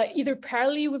like either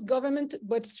parallelly with government,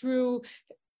 but through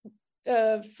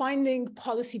finding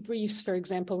policy briefs, for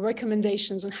example,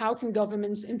 recommendations on how can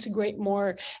governments integrate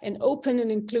more an open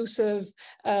and inclusive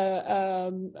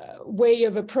way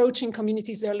of approaching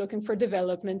communities that are looking for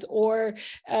development. Or,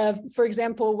 for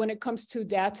example, when it comes to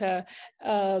data,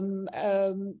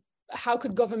 how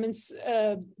could governments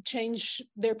change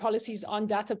their policies on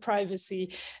data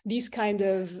privacy? These kind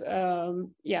of,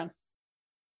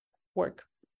 work.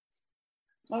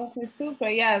 Okay, super.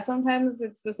 Yeah, sometimes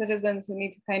it's the citizens who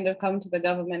need to kind of come to the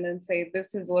government and say,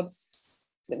 this is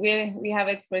we have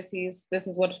expertise, this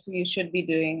is what you should be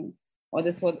doing, or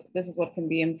this is what can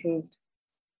be improved.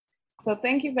 So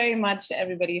thank you very much,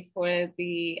 everybody, for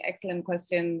the excellent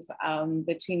questions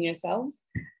between yourselves.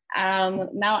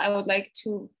 Now I would like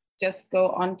to just go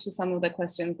on to some of the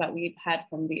questions that we've had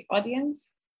from the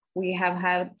audience. We have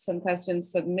had some questions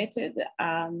submitted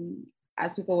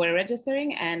as people were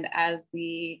registering and as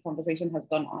the conversation has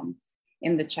gone on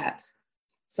in the chat.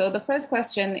 So the first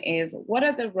question is, what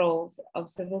are the roles of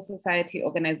civil society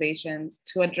organizations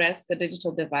to address the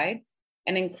digital divide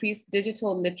and increase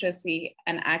digital literacy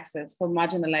and access for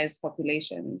marginalized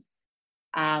populations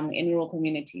in rural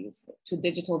communities to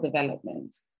digital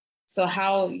development? So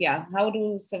how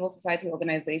do civil society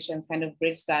organizations kind of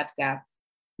bridge that gap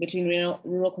between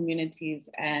rural communities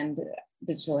and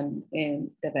digital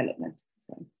in development?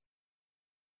 So.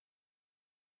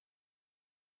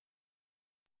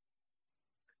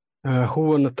 Who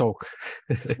wanna talk?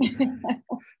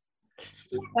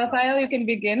 Rafael, you can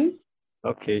begin.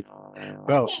 Okay.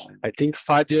 Well, I think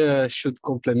Fadia should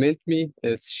complement me,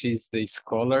 as she's the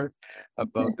scholar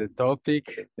about the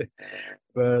topic.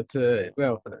 But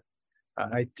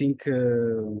I think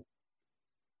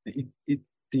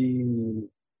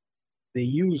the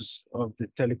use of the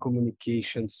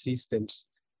telecommunication systems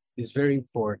is very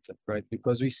important, right?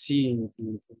 Because we see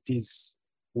in this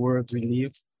world we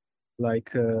live,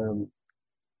 like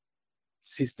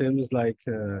systems like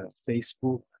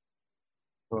Facebook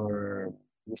or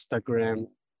Instagram,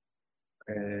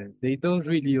 they don't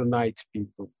really unite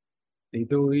people. They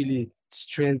don't really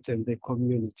strengthen the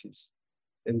communities,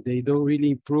 and they don't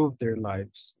really improve their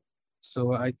lives.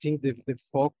 So I think the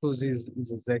focus is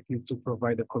exactly to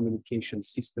provide a communication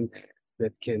system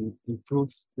that can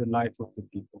improve the life of the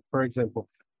people. For example,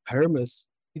 Hermes,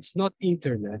 it's not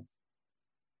internet.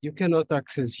 You cannot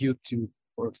access YouTube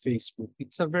or Facebook.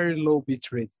 It's a very low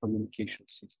bitrate communication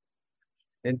system.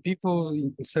 And people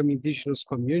in some indigenous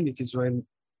communities, when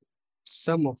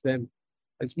some of them,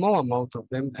 a small amount of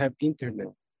them have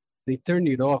internet, they turn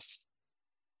it off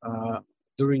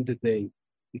during the day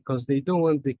because they don't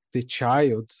want the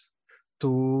child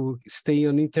to stay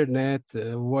on internet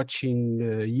watching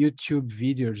YouTube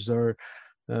videos or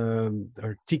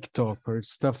TikTok or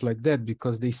stuff like that,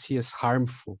 because they see as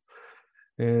harmful.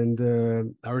 And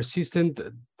our system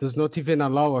does not even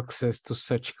allow access to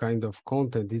such kind of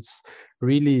content. It's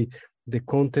really, the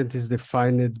content is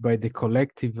defined by the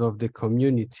collective of the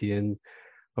community. And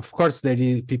of course,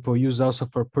 people use also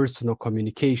for personal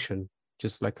communication,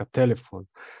 just like a telephone.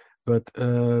 But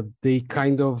they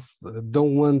kind of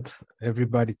don't want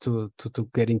everybody to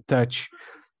get in touch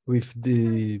with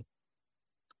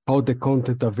all the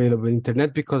content available on the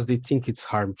internet because they think it's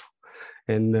harmful.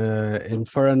 And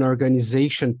for an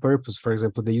organization purpose, for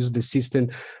example, they use the system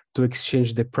to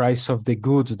exchange the price of the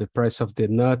goods, the price of the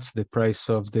nuts, the price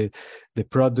of the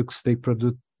products they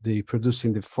produce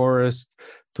in the forest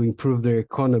to improve their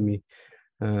economy.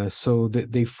 So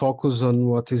they focus on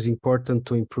what is important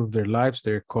to improve their lives,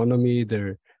 their economy,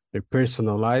 their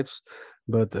personal lives,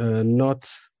 but they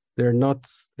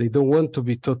don't want to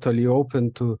be totally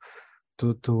open to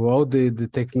all the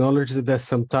technologies that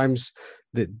sometimes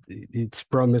it's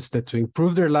promised that to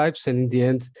improve their lives and in the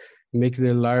end make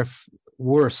their life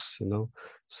worse, you know.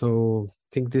 So I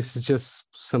think this is just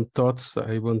some thoughts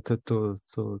I wanted to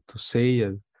say,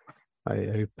 and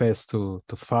I pass to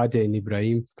Fadia and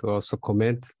Ibrahim to also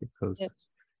comment, because yes.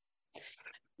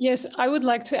 Yes, I would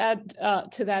like to add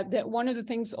to that one of the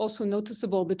things also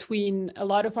noticeable between a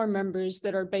lot of our members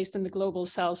that are based in the Global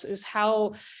South is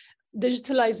how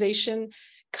digitalization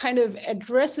kind of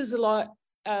addresses a lot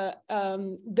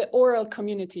the oral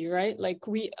community, right? Like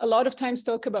we a lot of times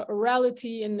talk about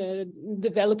orality in the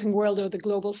developing world or the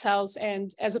Global South,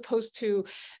 and as opposed to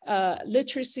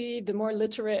literacy, the more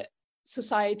literate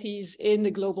societies in the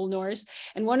global north.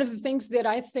 And one of the things that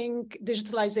I think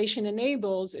digitalization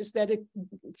enables is that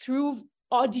through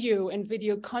audio and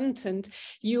video content,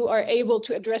 you are able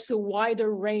to address a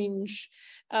wider range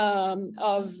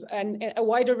of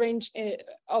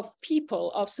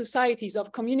people, of societies,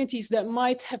 of communities that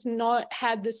might have not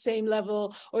had the same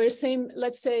level or the same,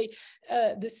 let's say,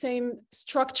 the same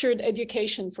structured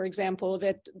education, for example,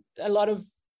 that a lot of,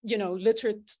 you know,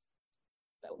 literate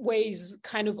ways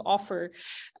kind of offer.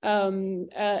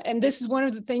 And this is one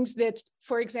of the things that,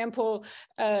 for example,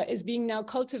 is being now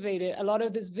cultivated. A lot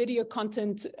of this video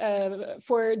content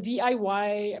for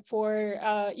DIY,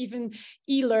 for even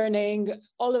e-learning,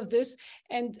 all of this.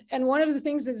 And one of the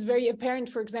things that's very apparent,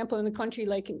 for example, in a country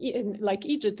like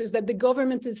Egypt, is that the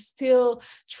government is still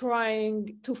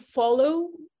trying to follow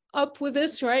up with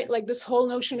this, right? Like this whole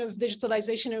notion of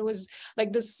digitalization, it was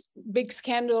like this big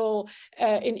scandal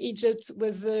in Egypt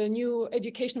with the new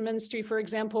education ministry, for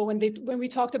example, when we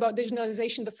talked about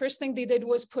digitalization, the first thing they did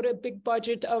was put a big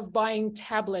budget of buying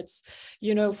tablets,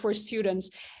 you know, for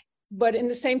students. But in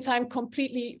the same time,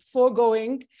 completely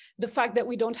foregoing the fact that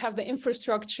we don't have the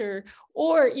infrastructure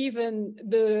or even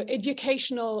the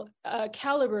educational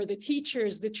caliber, the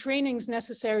teachers, the trainings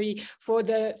necessary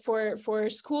for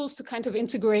schools to kind of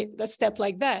integrate a step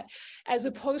like that. As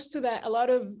opposed to that, a lot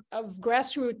of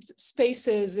grassroots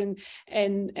spaces and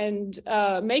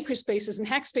maker spaces and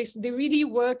hack spaces, they really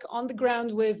work on the ground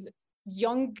with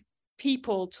young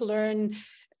people to learn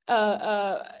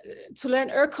all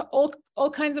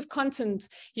kinds of content,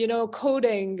 you know,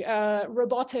 coding,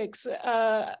 robotics,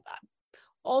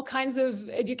 all kinds of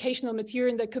educational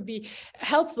material that could be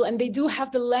helpful. And they do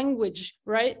have the language,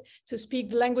 right, to speak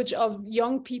the language of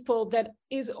young people that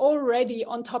is already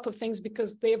on top of things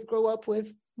because they have grown up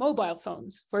with mobile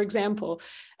phones, for example.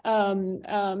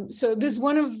 So this is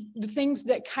one of the things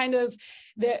that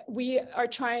that we are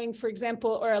trying, for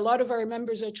example, or a lot of our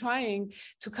members are trying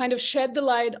to kind of shed the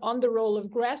light on the role of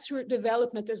grassroots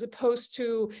development as opposed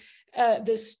to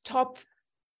this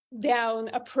top-down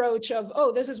approach of,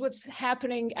 oh, this is what's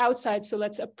happening outside, so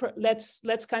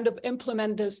let's kind of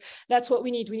implement this. That's what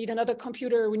we need. We need another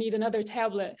computer. We need another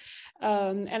tablet.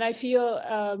 And I feel,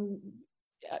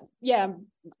 yeah,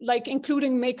 like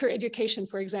including maker education,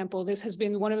 for example, this has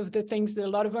been one of the things that a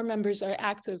lot of our members are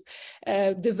active,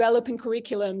 developing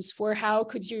curriculums for how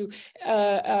could you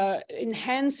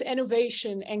enhance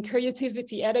innovation and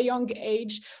creativity at a young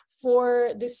age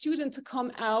for the student to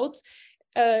come out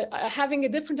having a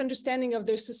different understanding of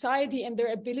their society and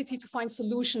their ability to find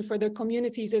solution for their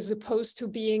communities, as opposed to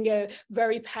being a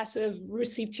very passive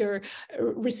receiver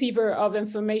of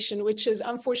information, which is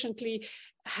unfortunately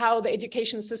how the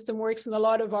education system works in a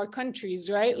lot of our countries,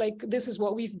 right? Like this is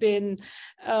what we've been,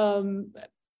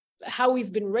 how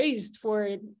we've been raised for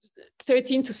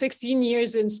 13 to 16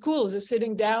 years in schools, is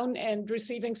sitting down and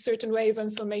receiving certain way of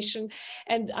information.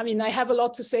 And I mean, I have a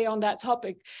lot to say on that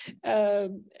topic,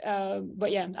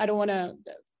 but yeah, I don't want to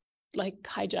like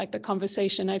hijack the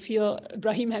conversation. I feel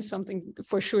Ibrahim has something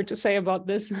for sure to say about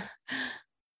this.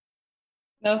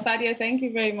 No, Fadia, thank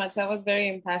you very much. That was very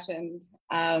impassioned.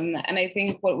 And I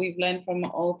think what we've learned from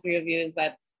all three of you is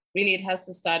that really it has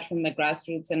to start from the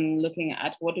grassroots and looking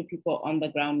at what do people on the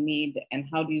ground need and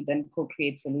how do you then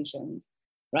co-create solutions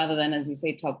rather than, as you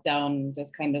say, top down,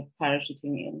 just kind of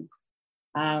parachuting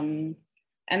in.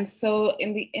 And so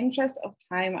in the interest of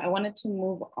time, I wanted to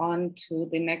move on to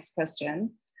the next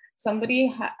question.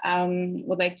 Somebody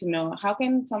would like to know, how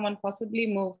can someone possibly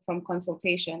move from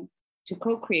consultation to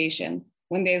co-creation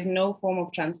when there's no form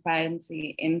of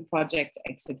transparency in project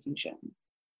execution?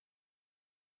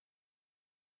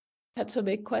 That's a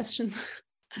big question.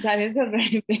 That is a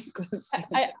very big question.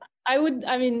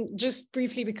 I mean, just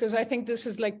briefly, because I think this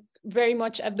is like very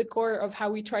much at the core of how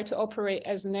we try to operate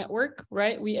as a network,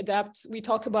 right? We adapt, we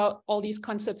talk about all these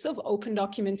concepts of open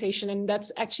documentation, and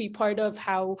that's actually part of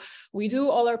how we do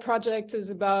all our projects, is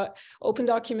about open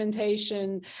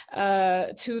documentation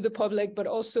to the public, but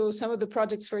also some of the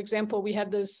projects. For example, we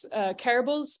had this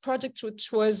Carables project,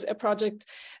 which was a project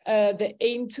that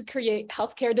aimed to create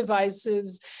healthcare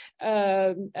devices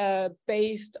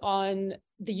based on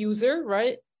the user,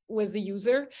 right? With the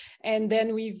user. And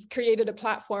then we've created a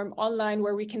platform online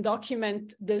where we can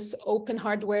document this open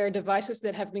hardware devices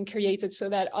that have been created so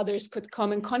that others could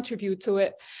come and contribute to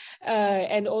it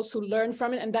and also learn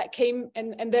from it. And that came,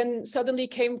 and then suddenly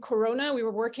came Corona. We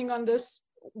were working on this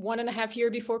 1.5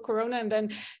 years before Corona, and then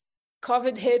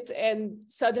COVID hit, and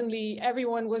suddenly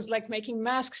everyone was like making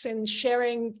masks and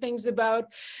sharing things about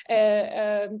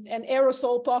and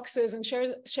aerosol boxes and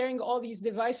sharing all these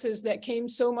devices that came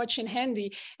so much in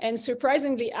handy. And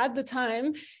surprisingly, at the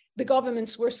time, the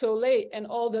governments were so late, and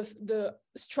all the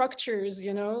structures,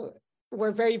 you know,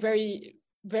 were very, very,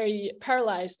 very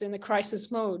paralyzed in the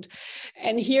crisis mode.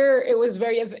 And here it was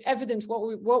very evident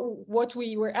what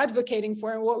we were advocating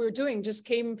for and what we were doing just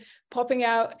came popping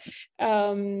out.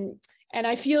 And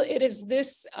I feel it is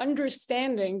this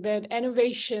understanding that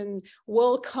innovation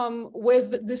will come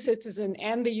with the citizen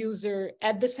and the user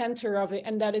at the center of it,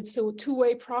 and that it's a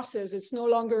two-way process. It's no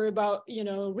longer about, you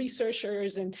know,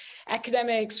 researchers and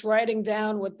academics writing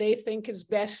down what they think is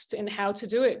best and how to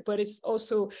do it, but it's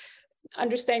also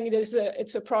understanding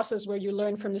it's a process where you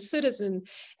learn from the citizen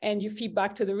and you feed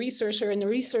back to the researcher, and the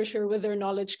researcher with their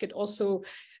knowledge could also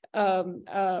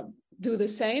do the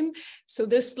same. So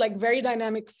this like very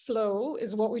dynamic flow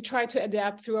is what we try to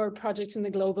adapt through our projects in the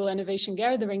Global Innovation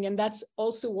Gathering. And that's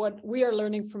also what we are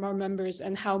learning from our members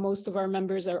and how most of our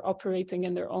members are operating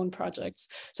in their own projects.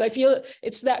 So I feel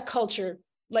it's that culture,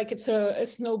 like it's a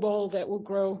snowball that will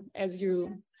grow as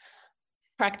you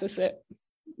practice it.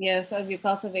 Yes, as you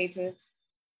cultivate it.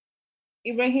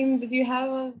 Ibrahim, did you have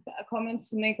a comment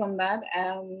to make on that?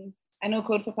 I know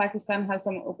Code for Pakistan has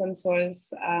some open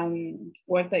source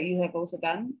work that you have also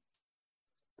done.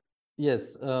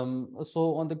 Yes.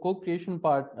 So on the co-creation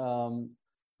part,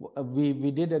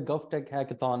 we did a GovTech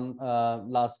hackathon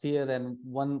last year, and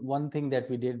one thing that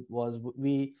we did was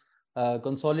we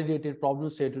consolidated problem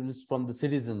statements from the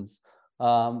citizens,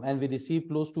 and we received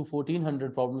close to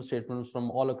 1,400 problem statements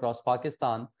from all across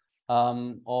Pakistan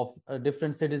of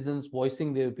different citizens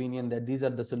voicing their opinion that these are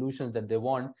the solutions that they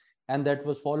want. And that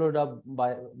was followed up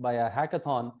by a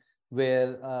hackathon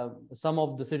where some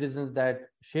of the citizens that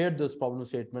shared those problem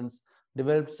statements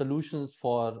developed solutions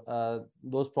for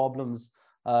those problems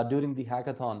during the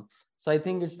hackathon. So I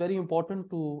think it's very important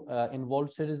to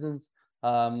involve citizens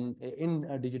in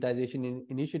digitization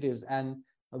initiatives. And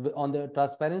on the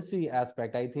transparency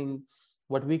aspect, I think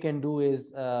what we can do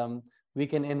is we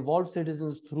can involve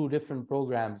citizens through different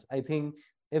programs. I think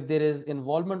if there is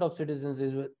involvement of citizens,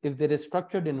 if there is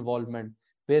structured involvement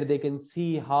where they can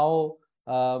see how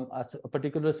a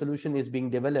particular solution is being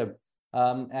developed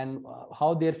and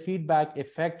how their feedback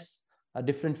affects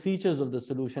different features of the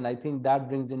solution, I think that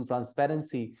brings in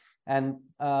transparency. And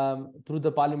through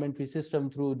the parliamentary system,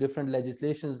 through different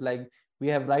legislations, like we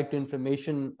have right to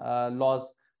information laws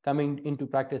coming into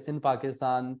practice in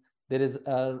Pakistan, there is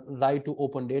a right to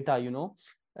open data, you know.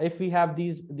 If we have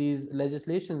these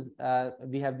legislations,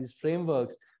 we have these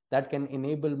frameworks that can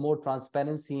enable more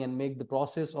transparency and make the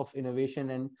process of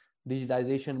innovation and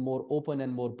digitization more open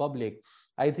and more public.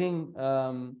 I think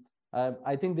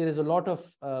there is a lot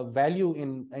of value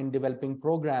in developing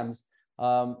programs,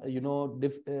 you know,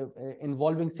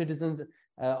 involving citizens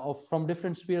from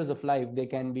different spheres of life. They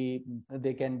can be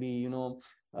you know,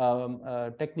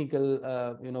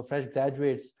 technical, you know, fresh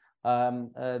graduates.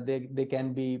 They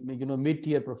can be, you know,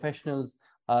 mid-tier professionals.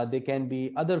 They can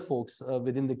be other folks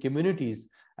within the communities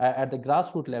at the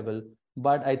grassroots level.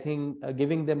 But I think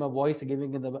giving them a voice,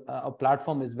 giving them a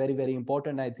platform is very, very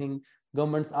important. I think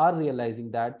governments are realizing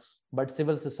that, but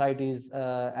civil societies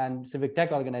and civic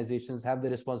tech organizations have the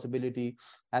responsibility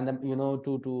and then, you know,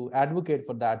 to advocate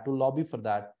for that, to lobby for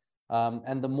that.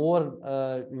 And the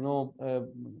more you know,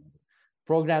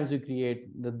 programs we create,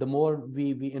 the more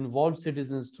we involve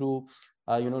citizens through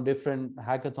you know, different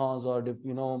hackathons or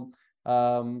you know,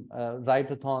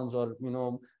 write-a-thons or you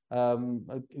know,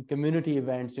 community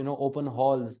events, you know, open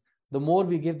halls, the more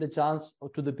we give the chance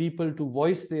to the people to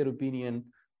voice their opinion,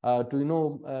 to you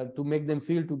know, to make them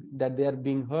feel that they are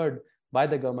being heard by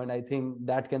the government. I think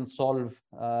that can solve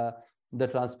the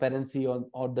transparency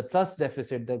or the trust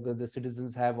deficit that the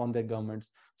citizens have on their governments.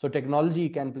 So technology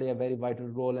can play a very vital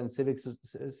role, and civil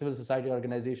society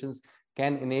organizations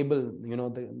can enable, you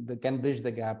know, can bridge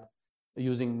the gap.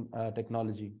 using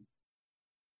technology.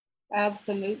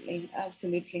 Absolutely,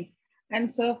 absolutely.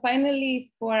 And so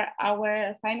finally, for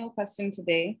our final question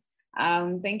today,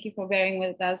 thank you for bearing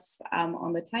with us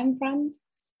on the time front.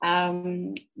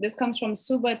 This comes from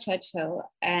Suba Churchill,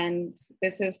 and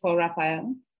this is for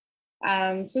Raphael.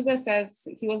 Suba says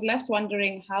he was left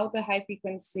wondering how the high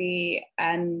frequency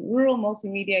and rural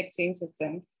multimedia exchange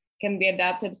system can be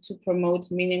adapted to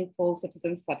promote meaningful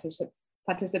citizens'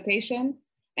 participation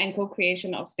and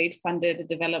co-creation of state-funded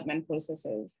development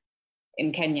processes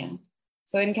in Kenya.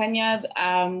 So in Kenya,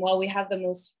 while we have the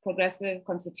most progressive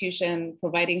constitution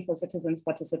providing for citizens'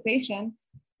 participation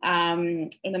in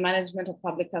the management of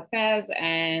public affairs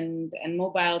and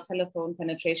mobile telephone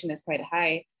penetration is quite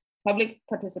high, public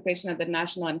participation at the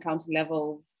national and county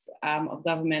levels of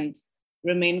government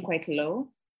remain quite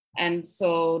low. And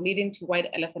so leading to white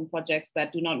elephant projects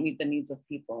that do not meet the needs of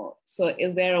people. So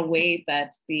is there a way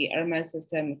that the IRMA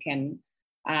system can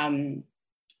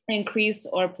increase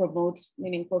or promote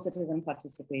meaningful citizen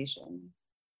participation?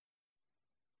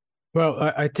 Well,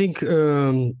 I think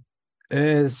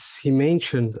as he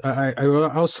mentioned, I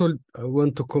also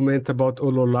want to comment about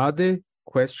Ololade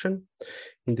question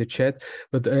in the chat,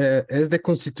 but as the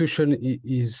constitution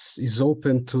is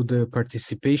open to the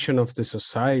participation of the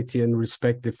society and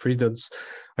respect the freedoms,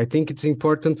 I think it's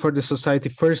important for the society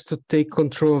first to take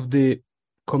control of the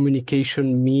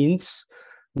communication means,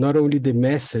 not only the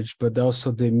message, but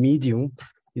also the medium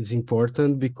is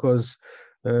important, because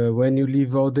when you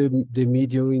leave all the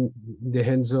medium in the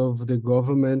hands of the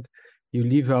government, you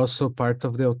leave also part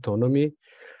of the autonomy.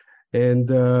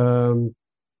 And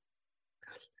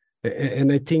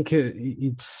I think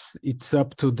it's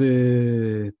up to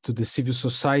the civil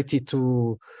society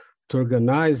to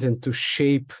organize and to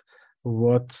shape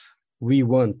what we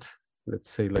want, let's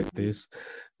say like this,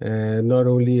 and not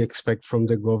only expect from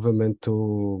the government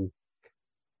to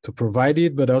provide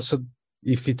it, but also,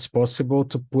 if it's possible,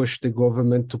 to push the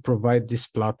government to provide these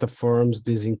platforms,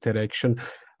 this interaction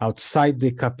outside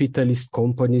the capitalist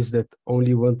companies that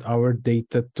only want our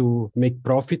data to make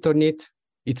profit on it.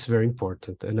 It's very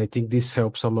important. And I think this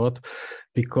helps a lot,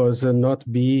 because not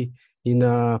be in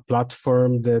a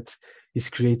platform that is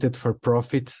created for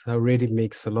profit already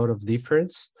makes a lot of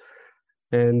difference.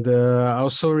 And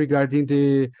also regarding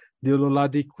the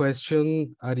Ololade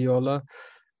question, Ololade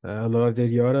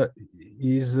Ariola,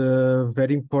 is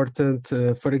very important.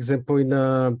 For example,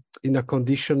 in a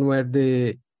condition where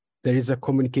there is a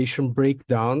communication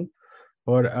breakdown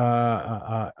or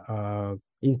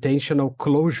intentional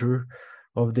closure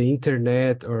of the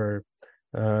internet or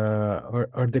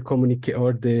the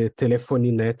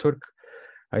telephony network,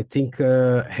 I think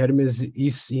Hermes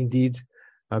is indeed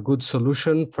a good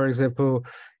solution. For example,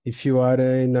 if you are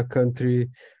in a country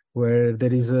where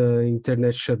there is an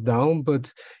internet shutdown,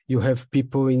 but you have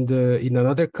people in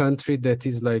another country that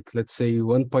is like, let's say,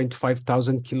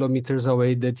 1,500 kilometers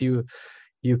away that you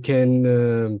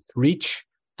can reach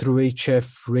through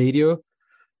HF radio.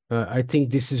 I think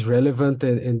this is relevant,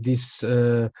 and this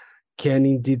can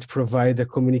indeed provide a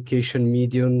communication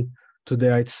medium to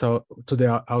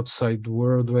the outside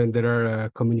world when there are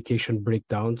communication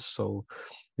breakdowns. So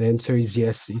the answer is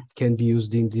yes, it can be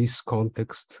used in this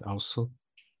context also.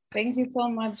 Thank you so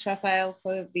much, Raphael,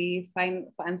 for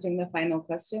answering the final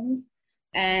questions.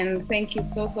 And thank you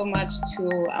so much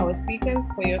to our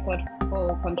speakers for your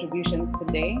thoughtful contributions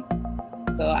today.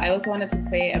 So I also wanted to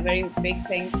say a very big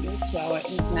thank you to our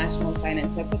international sign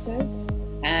interpreters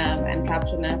and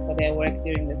captioner for their work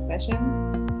during this session.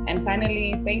 And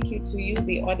finally, thank you to you,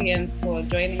 the audience, for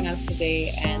joining us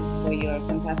today and for your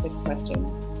fantastic questions.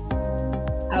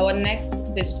 Our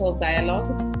next digital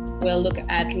dialogue will look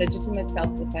at legitimate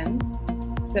self-defense,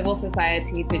 civil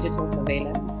society digital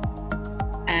surveillance.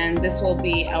 And this will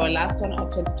be our last one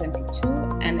of 2022,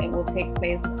 and it will take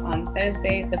place on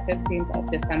Thursday, the 15th of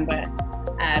December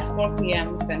at 4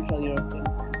 p.m. Central European